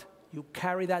bankrupt, you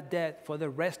carry that debt for the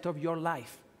rest of your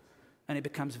life, and it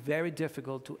becomes very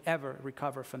difficult to ever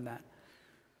recover from that.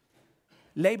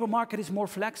 Labor market is more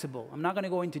flexible. I'm not going to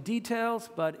go into details,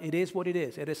 but it is what it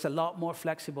is. It is a lot more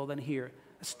flexible than here.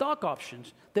 Stock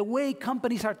options, the way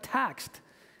companies are taxed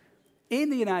in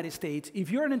the United States,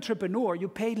 if you're an entrepreneur, you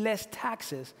pay less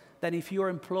taxes than if you're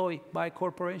employed by a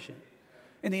corporation.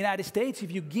 In the United States,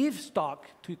 if you give stock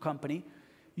to a company,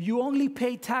 you only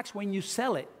pay tax when you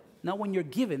sell it, not when you're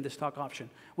given the stock option,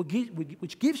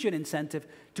 which gives you an incentive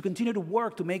to continue to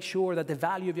work to make sure that the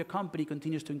value of your company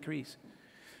continues to increase.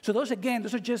 So those are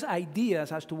just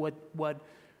ideas as to what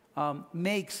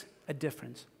makes a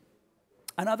difference.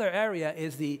 Another area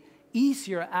is the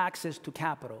easier access to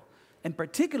capital, and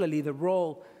particularly the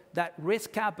role that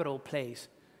risk capital plays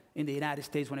in the United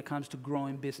States when it comes to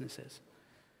growing businesses.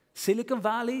 Silicon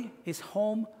Valley is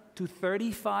home to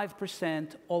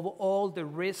 35% of all the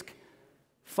risk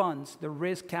funds, the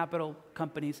risk capital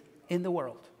companies in the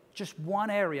world. Just one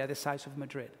area the size of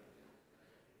Madrid.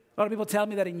 A lot of people tell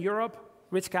me that in Europe,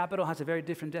 risk capital has a very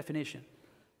different definition.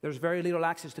 There's very little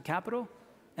access to capital,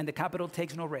 and the capital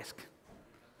takes no risk.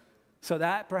 So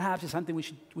that perhaps is something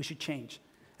we should change.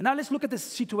 And now let's look at the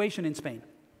situation in Spain.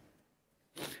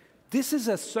 This is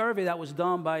a survey that was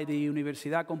done by the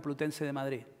Universidad Complutense de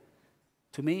Madrid.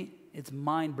 To me, it's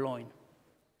mind-blowing.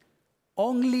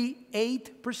 Only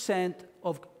 8%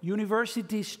 of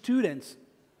university students,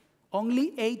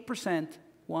 only 8%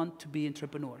 want to be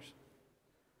entrepreneurs.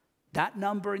 That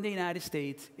number in the United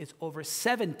States is over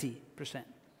 70%.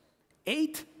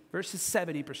 8 versus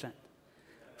 70%.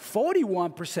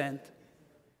 41%,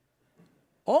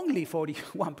 only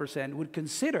 41% would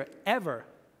consider ever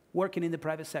working in the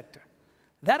private sector.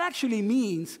 That actually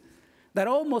means that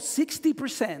almost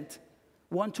 60%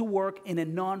 want to work in a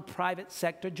non-private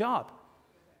sector job.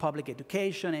 Public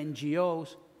education,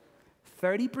 NGOs.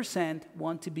 30%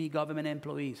 want to be government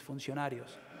employees,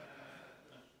 funcionarios.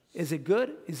 Is it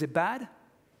good? Is it bad?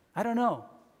 I don't know.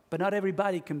 But not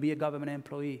everybody can be a government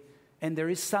employee. And there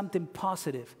is something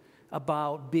positive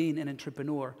about being an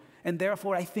entrepreneur. And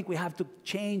therefore, I think we have to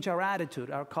change our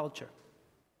attitude, our culture.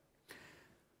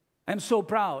 I'm so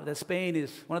proud that Spain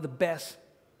is one of the best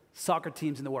soccer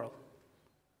teams in the world.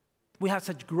 We have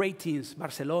such great teams,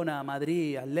 Barcelona,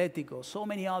 Madrid, Atlético, so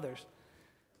many others.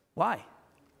 Why?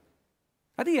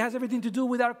 I think it has everything to do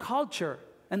with our culture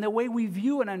and the way we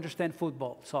view and understand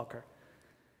football, soccer.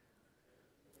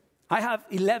 I have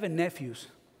 11 nephews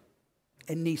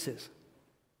and nieces.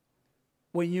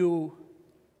 When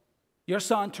your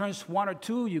son turns 1 or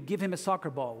 2, you give him a soccer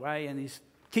ball, right? And he's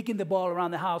kicking the ball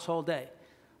around the house all day.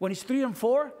 When he's 3 and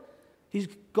 4, he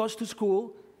goes to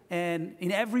school, and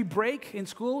in every break in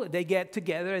school, they get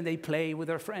together and they play with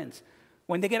their friends.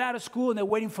 When they get out of school and they're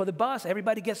waiting for the bus,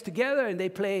 everybody gets together and they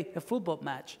play a football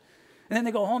match. And then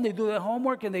they go home, they do their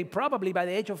homework, and they probably, by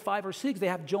the age of 5 or 6, they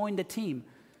have joined the team.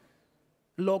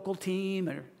 Local team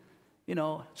or,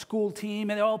 school team,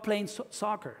 and they're all playing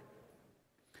soccer.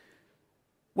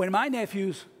 When my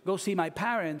nephews go see my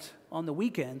parents on the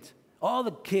weekend, all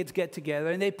the kids get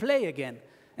together and they play again.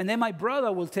 And then my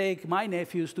brother will take my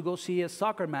nephews to go see a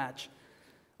soccer match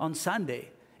on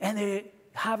Sunday. And they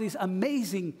have this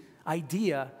amazing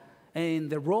idea and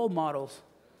the role models,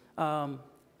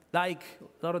 like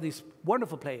a lot of these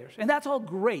wonderful players. And that's all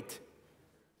great.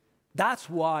 That's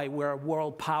why we're a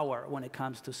world power when it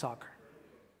comes to soccer.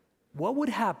 What would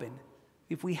happen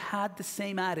if we had the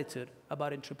same attitude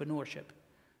about entrepreneurship?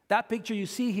 That picture you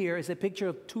see here is a picture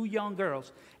of 2 young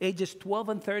girls, ages 12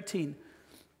 and 13,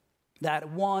 that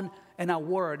won an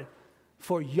award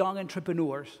for young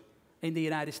entrepreneurs in the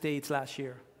United States last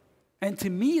year. And to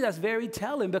me, that's very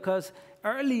telling because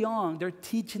early on, they're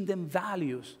teaching them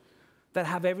values that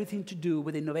have everything to do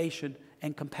with innovation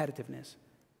and competitiveness.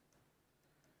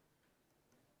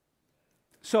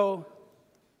 So,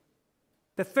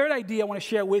 the third idea I want to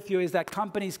share with you is that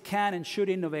companies can and should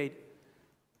innovate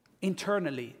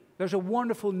internally. There's a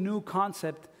wonderful new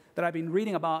concept that I've been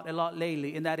reading about a lot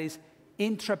lately, and that is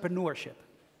intrapreneurship.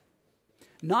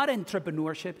 Not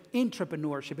entrepreneurship,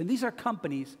 intrapreneurship. And these are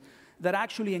companies that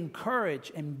actually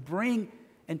encourage and bring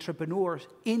entrepreneurs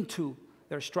into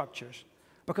their structures,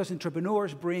 because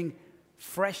entrepreneurs bring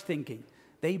fresh thinking.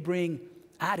 They bring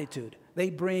attitude. They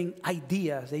bring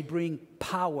ideas. They bring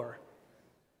power.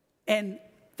 And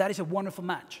that is a wonderful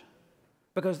match,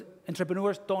 because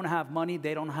entrepreneurs don't have money,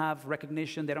 they don't have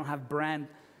recognition, they don't have brand,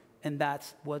 and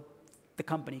that's what the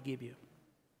company give you.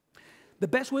 The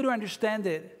best way to understand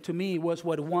it to me was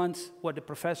what the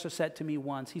professor said to me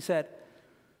once. He said,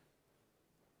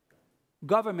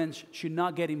 governments should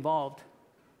not get involved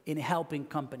in helping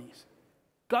companies.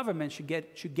 Governments should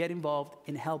get involved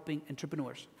in helping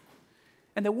entrepreneurs.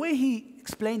 And the way he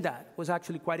explained that was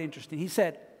actually quite interesting. He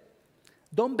said,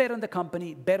 don't bet on the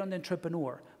company, bet on the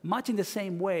entrepreneur. Much in the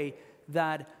same way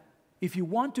that if you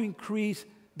want to increase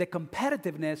the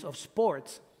competitiveness of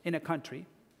sports in a country,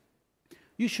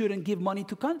 you shouldn't give money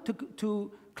to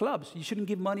clubs. You shouldn't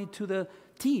give money to the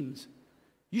teams.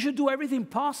 You should do everything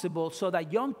possible so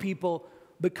that young people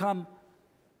become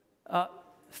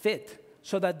fit,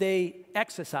 so that they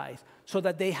exercise, so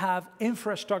that they have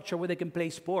infrastructure where they can play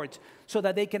sports, so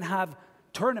that they can have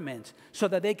tournaments, so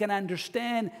that they can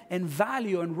understand and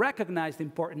value and recognize the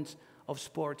importance of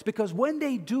sports. Because when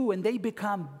they do and they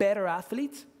become better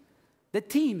athletes, the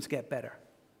teams get better.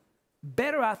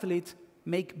 Better athletes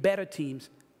make better teams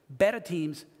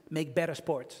make better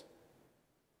sports.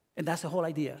 And that's the whole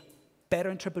idea. Better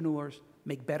entrepreneurs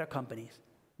make better companies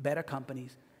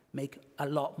make a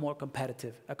lot more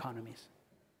competitive economies.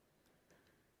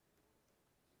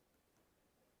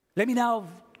 Let me now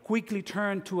quickly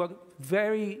turn to a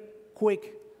very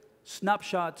quick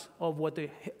snapshot of what the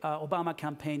Obama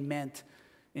campaign meant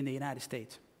in the United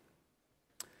States.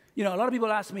 You know, a lot of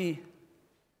people ask me,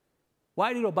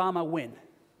 why did Obama win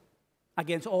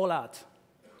against all odds?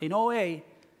 In 2008,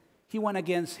 he went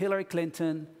against Hillary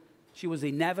Clinton. She was the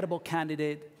inevitable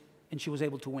candidate, and she was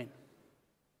able to win.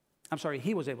 I'm sorry,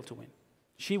 he was able to win.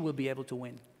 She will be able to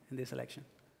win in this election.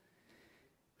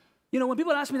 You know, when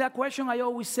people ask me that question, I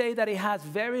always say that it has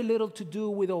very little to do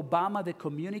with Obama, the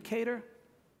communicator.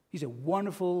 He's a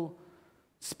wonderful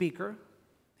speaker.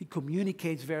 He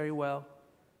communicates very well,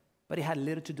 but it had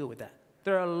little to do with that.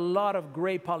 There are a lot of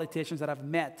great politicians that I've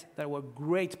met that were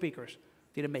great speakers,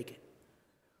 didn't make it.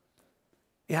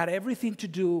 It had everything to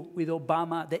do with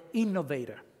Obama, the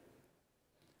innovator.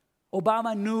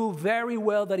 Obama knew very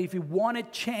well that if he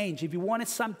wanted change, if he wanted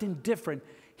something different,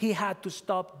 he had to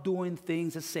stop doing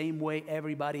things the same way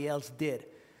everybody else did.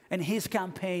 And his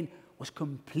campaign was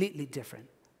completely different.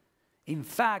 In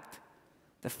fact,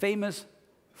 the famous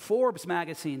Forbes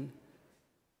magazine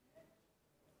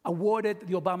awarded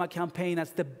the Obama campaign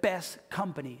as the best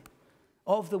company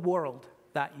of the world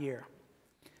that year.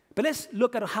 But let's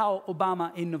look at how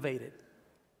Obama innovated.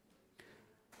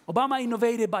 Obama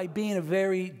innovated by being a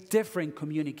very different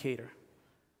communicator,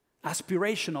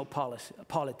 aspirational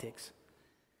politics.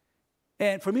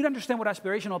 And for me to understand what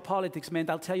aspirational politics meant,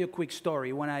 I'll tell you a quick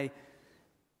story. When I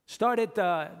started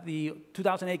the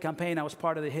 2008 campaign, I was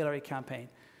part of the Hillary campaign.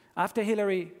 After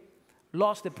Hillary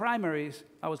lost the primaries,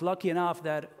 I was lucky enough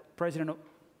that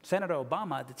Senator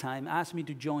Obama at the time asked me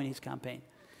to join his campaign.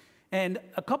 And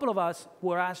a couple of us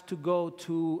were asked to go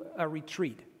to a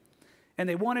retreat. And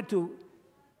they wanted to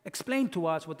explain to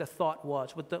us what the thought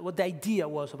was, what the idea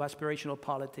was of aspirational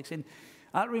politics. And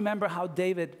I remember how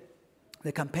David,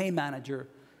 the campaign manager,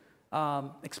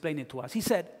 explained it to us. He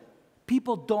said,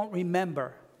 people don't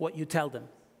remember what you tell them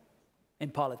in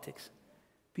politics.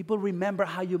 People remember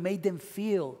how you made them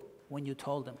feel when you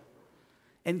told them.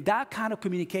 And that kind of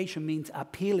communication means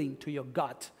appealing to your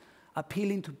gut,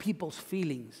 appealing to people's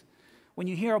feelings. When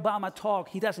you hear Obama talk,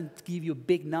 he doesn't give you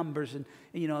big numbers and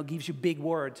gives you big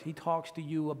words. He talks to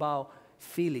you about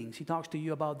feelings. He talks to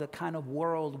you about the kind of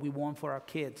world we want for our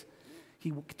kids.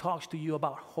 He talks to you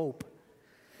about hope.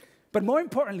 But more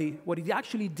importantly, what he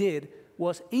actually did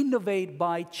was innovate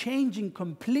by changing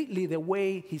completely the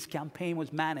way his campaign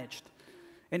was managed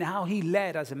and how he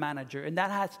led as a manager. And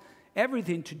that has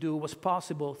everything to do, was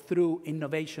possible through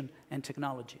innovation and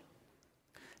technology.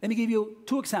 Let me give you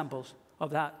two examples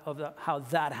of how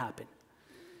that happened.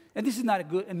 And this is not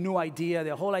a new idea.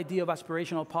 The whole idea of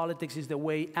aspirational politics is the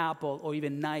way Apple or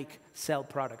even Nike sell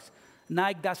products.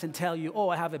 Nike doesn't tell you, oh,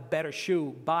 I have a better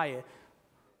shoe, buy it.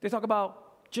 They talk about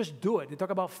just do it. They talk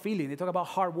about feeling. They talk about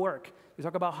hard work. They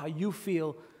talk about how you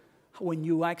feel when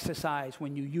you exercise,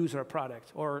 when you use our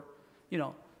product, or,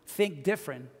 think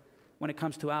different when it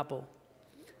comes to Apple.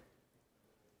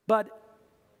 But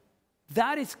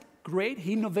that is great.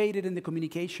 He innovated in the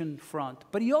communication front,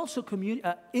 but he also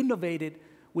innovated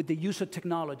with the use of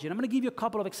technology. And I'm going to give you a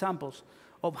couple of examples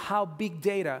of how big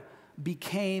data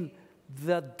became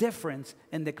the difference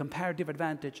and the comparative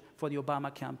advantage for the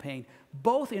Obama campaign,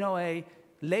 both in 2008,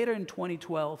 later in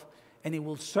 2012, and it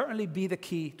will certainly be the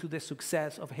key to the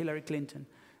success of Hillary Clinton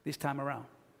this time around.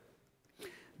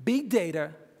 Big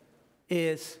data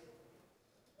is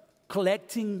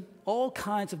collecting all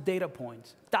kinds of data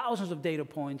points, thousands of data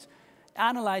points,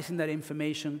 analyzing that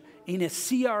information in a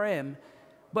CRM,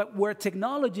 but where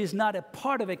technology is not a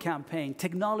part of a campaign,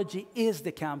 technology is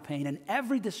the campaign, and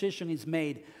every decision is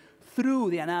made through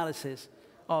the analysis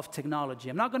of technology.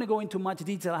 I'm not going to go into much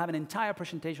detail. I have an entire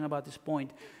presentation about this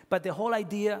point, but the whole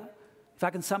idea, if I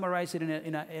can summarize it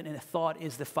in a thought,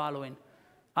 is the following.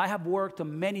 I have worked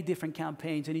on many different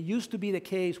campaigns, and it used to be the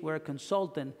case where a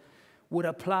consultant would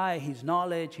apply his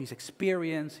knowledge, his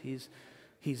experience,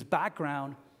 his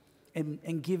background,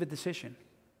 and give a decision.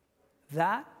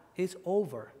 That is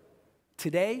over.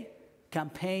 Today,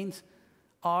 campaigns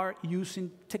are using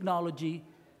technology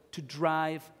to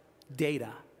drive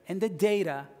data, and the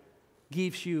data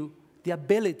gives you the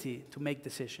ability to make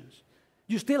decisions.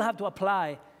 You still have to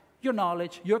apply your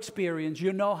knowledge, your experience,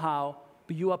 your know-how,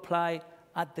 but you apply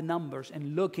at the numbers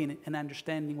and looking and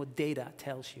understanding what data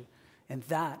tells you. And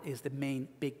that is the main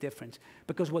big difference.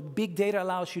 Because what big data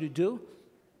allows you to do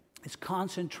is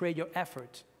concentrate your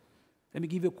efforts. Let me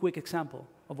give you a quick example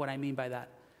of what I mean by that.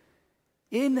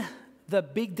 In the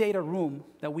big data room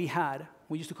that we had,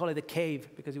 we used to call it the cave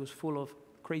because it was full of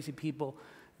crazy people.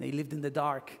 They lived in the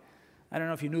dark. I don't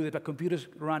know if you knew that, but computers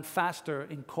run faster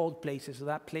in cold places, so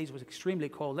that place was extremely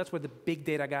cold. That's where the big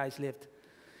data guys lived.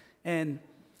 And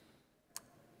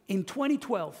in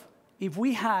 2012, if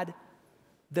we had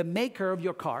the maker of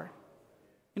your car,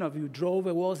 if you drove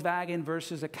a Volkswagen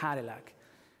versus a Cadillac,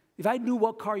 if I knew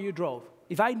what car you drove,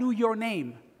 if I knew your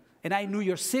name and I knew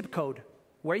your zip code,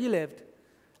 where you lived,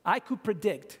 I could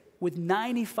predict with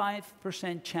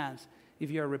 95% chance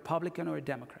if you're a Republican or a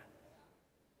Democrat.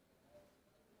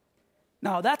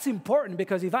 Now, that's important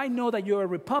because if I know that you're a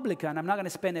Republican, I'm not going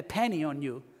to spend a penny on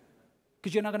you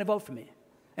because you're not going to vote for me.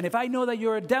 And if I know that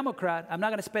you're a Democrat, I'm not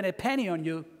going to spend a penny on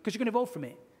you because you're going to vote for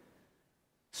me.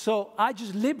 So I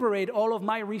just liberate all of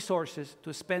my resources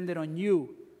to spend it on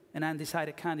you, an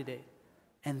undecided candidate.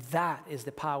 And that is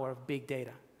the power of big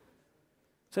data.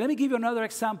 So let me give you another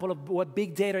example of what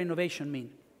big data innovation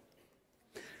means.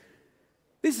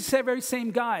 This is the very same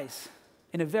guys,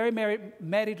 in a very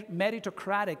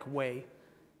meritocratic way,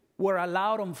 were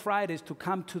allowed on Fridays to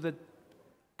come to the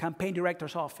campaign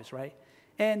director's office, right?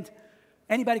 And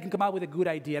anybody can come out with a good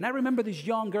idea. And I remember this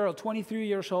young girl, 23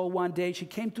 years old, one day, she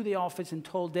came to the office and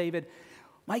told David,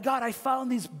 my God, I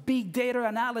found this big data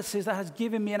analysis that has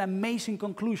given me an amazing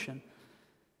conclusion.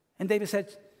 And David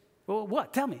said, well,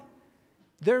 what? Tell me.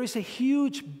 There is a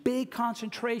huge, big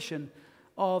concentration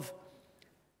of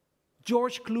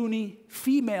George Clooney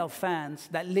female fans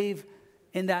that live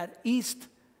in that east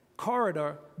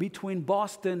corridor between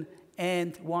Boston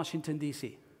and Washington,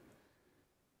 D.C.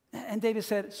 And David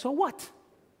said, so what?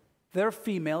 They're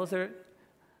females, they're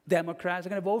Democrats,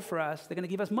 they're going to vote for us, they're going to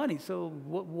give us money, so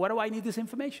what do I need this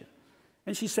information?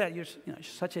 And she said, you're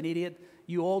such an idiot.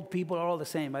 You old people are all the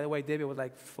same. By the way, David was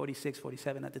like 46,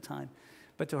 47 at the time.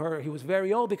 But to her, he was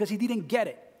very old because he didn't get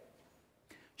it.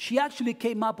 She actually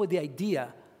came up with the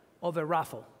idea of a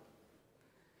raffle.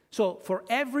 So for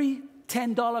every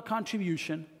 $10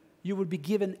 contribution, you would be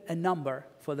given a number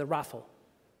for the raffle,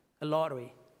 a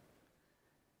lottery.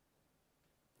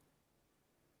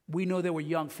 We knew there were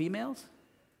young females.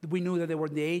 We knew that they were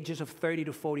in the ages of 30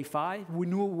 to 45. We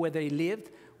knew where they lived.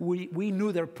 We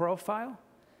knew their profile.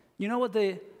 You know what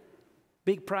the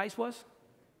big prize was?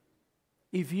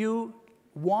 If you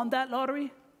won that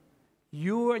lottery,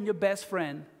 you and your best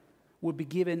friend would be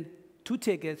given 2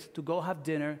 tickets to go have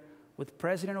dinner with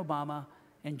President Obama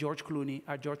and George Clooney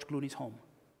at George Clooney's home.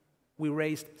 We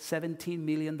raised $17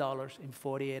 million in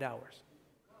 48 hours.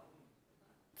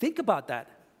 Think about that.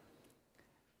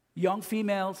 Young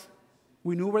females,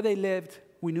 we knew where they lived,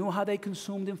 we knew how they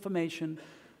consumed information.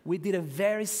 We did a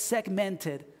very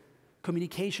segmented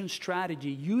communication strategy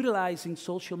utilizing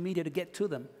social media to get to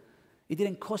them. It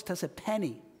didn't cost us a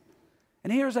penny.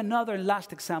 And here's another and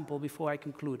last example before I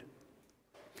conclude.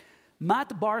 Matt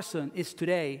Barson is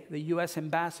today the U.S.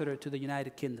 ambassador to the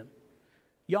United Kingdom.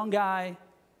 Young guy,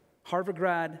 Harvard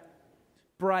grad,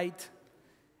 bright,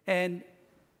 and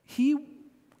he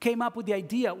came up with the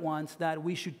idea once that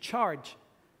we should charge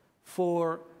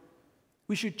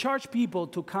people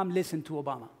to come listen to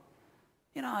Obama.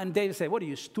 And David said, what are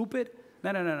you, stupid?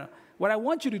 No. What I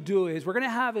want you to do is we're going to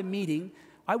have a meeting.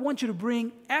 I want you to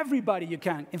bring everybody you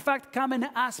can. In fact, come and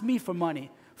ask me for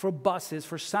money, for buses,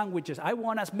 for sandwiches. I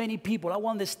want as many people. I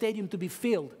want the stadium to be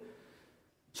filled.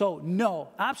 So no,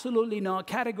 absolutely no,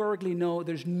 categorically no.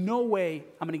 There's no way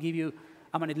I'm going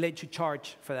to let you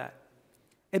charge for that.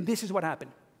 And this is what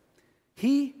happened.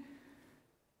 He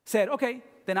said, okay,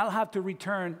 then I'll have to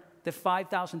return the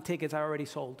 5,000 tickets I already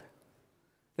sold.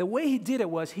 The way he did it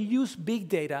was he used big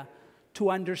data to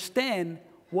understand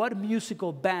what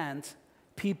musical bands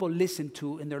people listen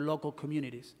to in their local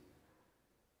communities.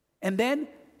 And then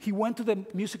he went to the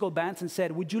musical bands and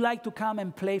said, would you like to come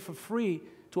and play for free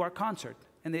to our concert?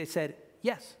 And they said,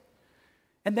 yes.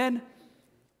 And then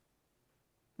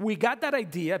we got that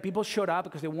idea. People showed up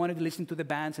because they wanted to listen to the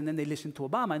bands, and then they listened to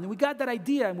Obama. And we got that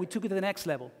idea, and we took it to the next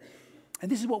level. And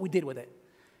this is what we did with it.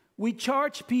 We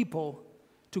charged people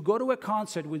to go to a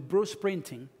concert with Bruce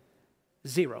Springsteen,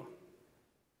 $0.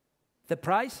 The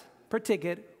price per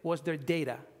ticket was their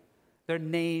data, their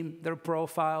name, their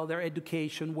profile, their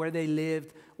education, where they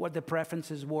lived, what their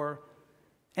preferences were.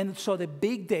 And so the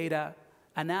big data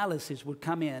analysis would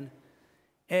come in,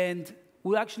 and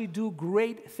we actually do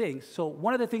great things. So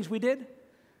one of the things we did,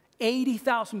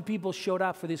 80,000 people showed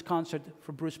up for this concert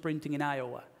for Bruce Springsteen in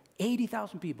Iowa.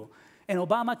 80,000 people. And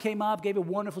Obama came up, gave a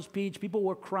wonderful speech. People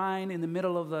were crying in the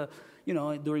middle of the,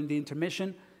 during the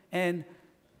intermission. And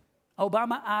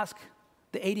Obama asked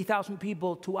the 80,000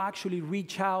 people to actually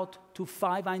reach out to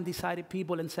 5 undecided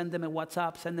people and send them a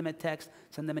WhatsApp, send them a text,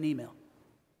 send them an email.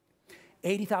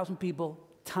 80,000 people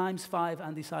times 5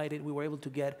 undecided, we were able to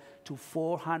get to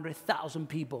 400,000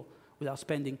 people without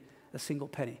spending a single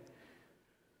penny.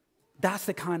 That's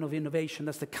the kind of innovation,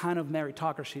 that's the kind of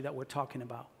meritocracy that we're talking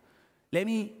about. Let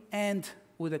me end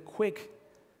with a quick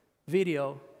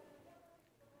video.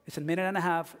 It's a minute and a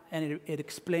half, and it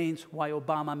explains why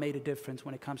Obama made a difference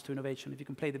when it comes to innovation. If you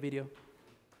can play the video.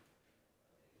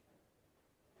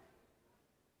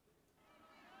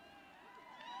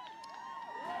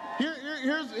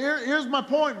 Here's my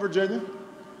point, Virginia.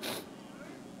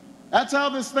 That's how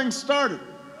this thing started.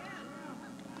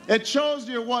 It shows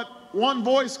you what one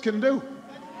voice can do.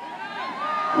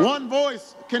 One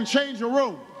voice can change a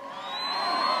room.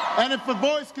 And if a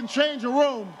voice can change a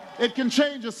room, it can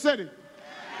change a city.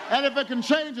 And if it can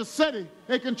change a city,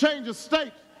 it can change a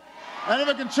state. And if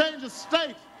it can change a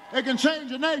state, it can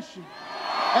change a nation.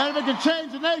 And if it can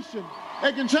change a nation,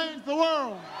 it can change the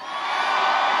world.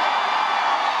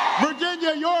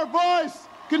 Virginia, your voice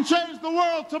can change the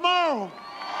world tomorrow.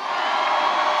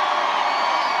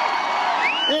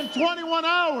 In 21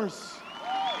 hours.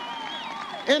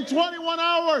 In 21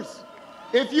 hours,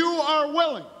 if you are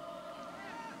willing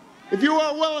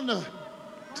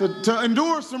to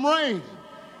endure some rain,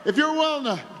 if you're willing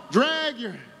to drag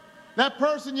that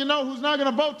person you know who's not going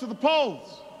to vote to the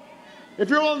polls, if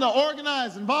you're willing to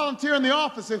organize and volunteer in the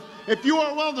office, if you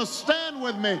are willing to stand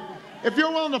with me, if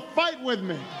you're willing to fight with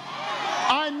me,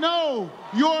 I know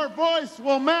your voice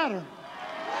will matter.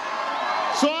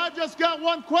 So I've just got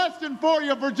one question for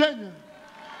you, Virginia.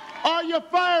 Are you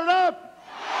fired up?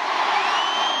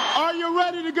 Are you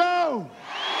ready to go?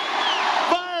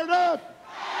 Fired up.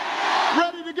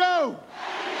 Ready to go.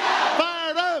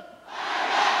 Fired up.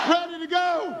 Ready to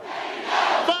go.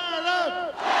 Fired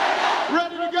up.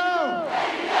 Ready to go.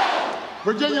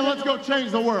 Virginia, let's go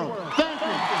change the world. Thank you.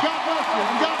 God bless you.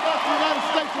 And God bless the United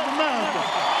States of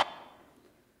America.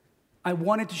 I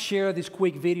wanted to share this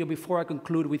quick video before I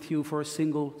conclude with you for a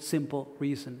single, simple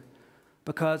reason.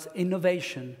 Because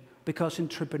innovation, because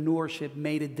entrepreneurship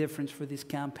made a difference for this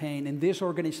campaign. And this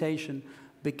organization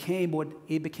became what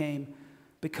it became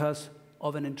because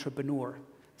of an entrepreneur.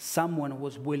 Someone who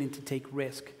was willing to take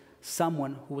risk.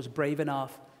 Someone who was brave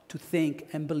enough to think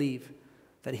and believe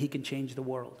that he can change the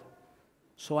world.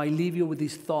 So I leave you with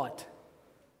this thought.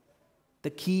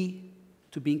 The key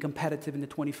to being competitive in the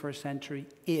 21st century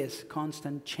is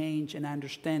constant change and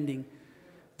understanding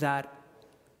that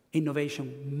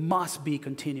innovation must be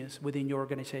continuous within your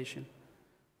organization.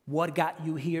 What got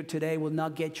you here today will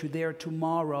not get you there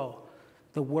tomorrow.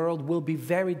 The world will be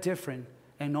very different,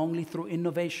 and only through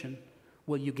innovation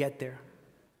will you get there.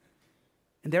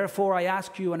 And therefore, I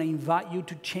ask you and I invite you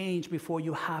to change before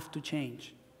you have to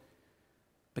change,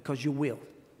 because you will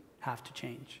have to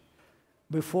change.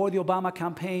 Before the Obama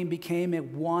campaign became a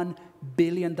 $1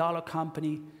 billion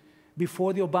company,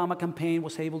 before the Obama campaign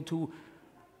was able to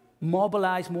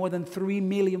mobilize more than 3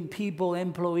 million people,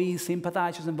 employees,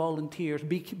 sympathizers, and volunteers,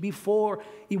 before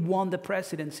he won the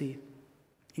presidency,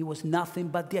 it was nothing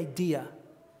but the idea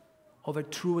of a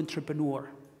true entrepreneur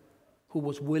who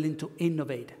was willing to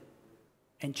innovate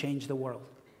and change the world.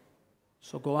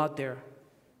 So go out there.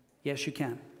 Yes, you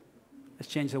can. Let's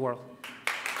change the world.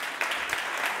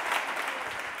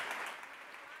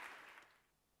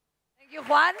 Thank you,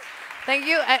 Juan. Thank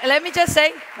you. Let me just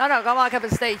say, no, come on, up on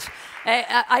stage.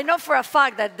 I know for a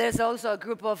fact that there's also a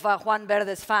group of Juan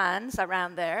Verde's fans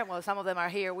around there. Well, some of them are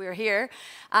here, we're here.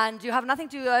 And you have nothing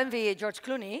to envy George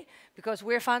Clooney, because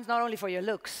we're fans not only for your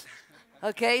looks.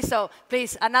 Okay, so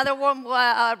please, another warm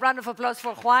round of applause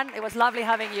for Juan. It was lovely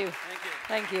having you. Thank you.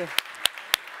 Thank you.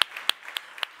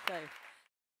 Okay.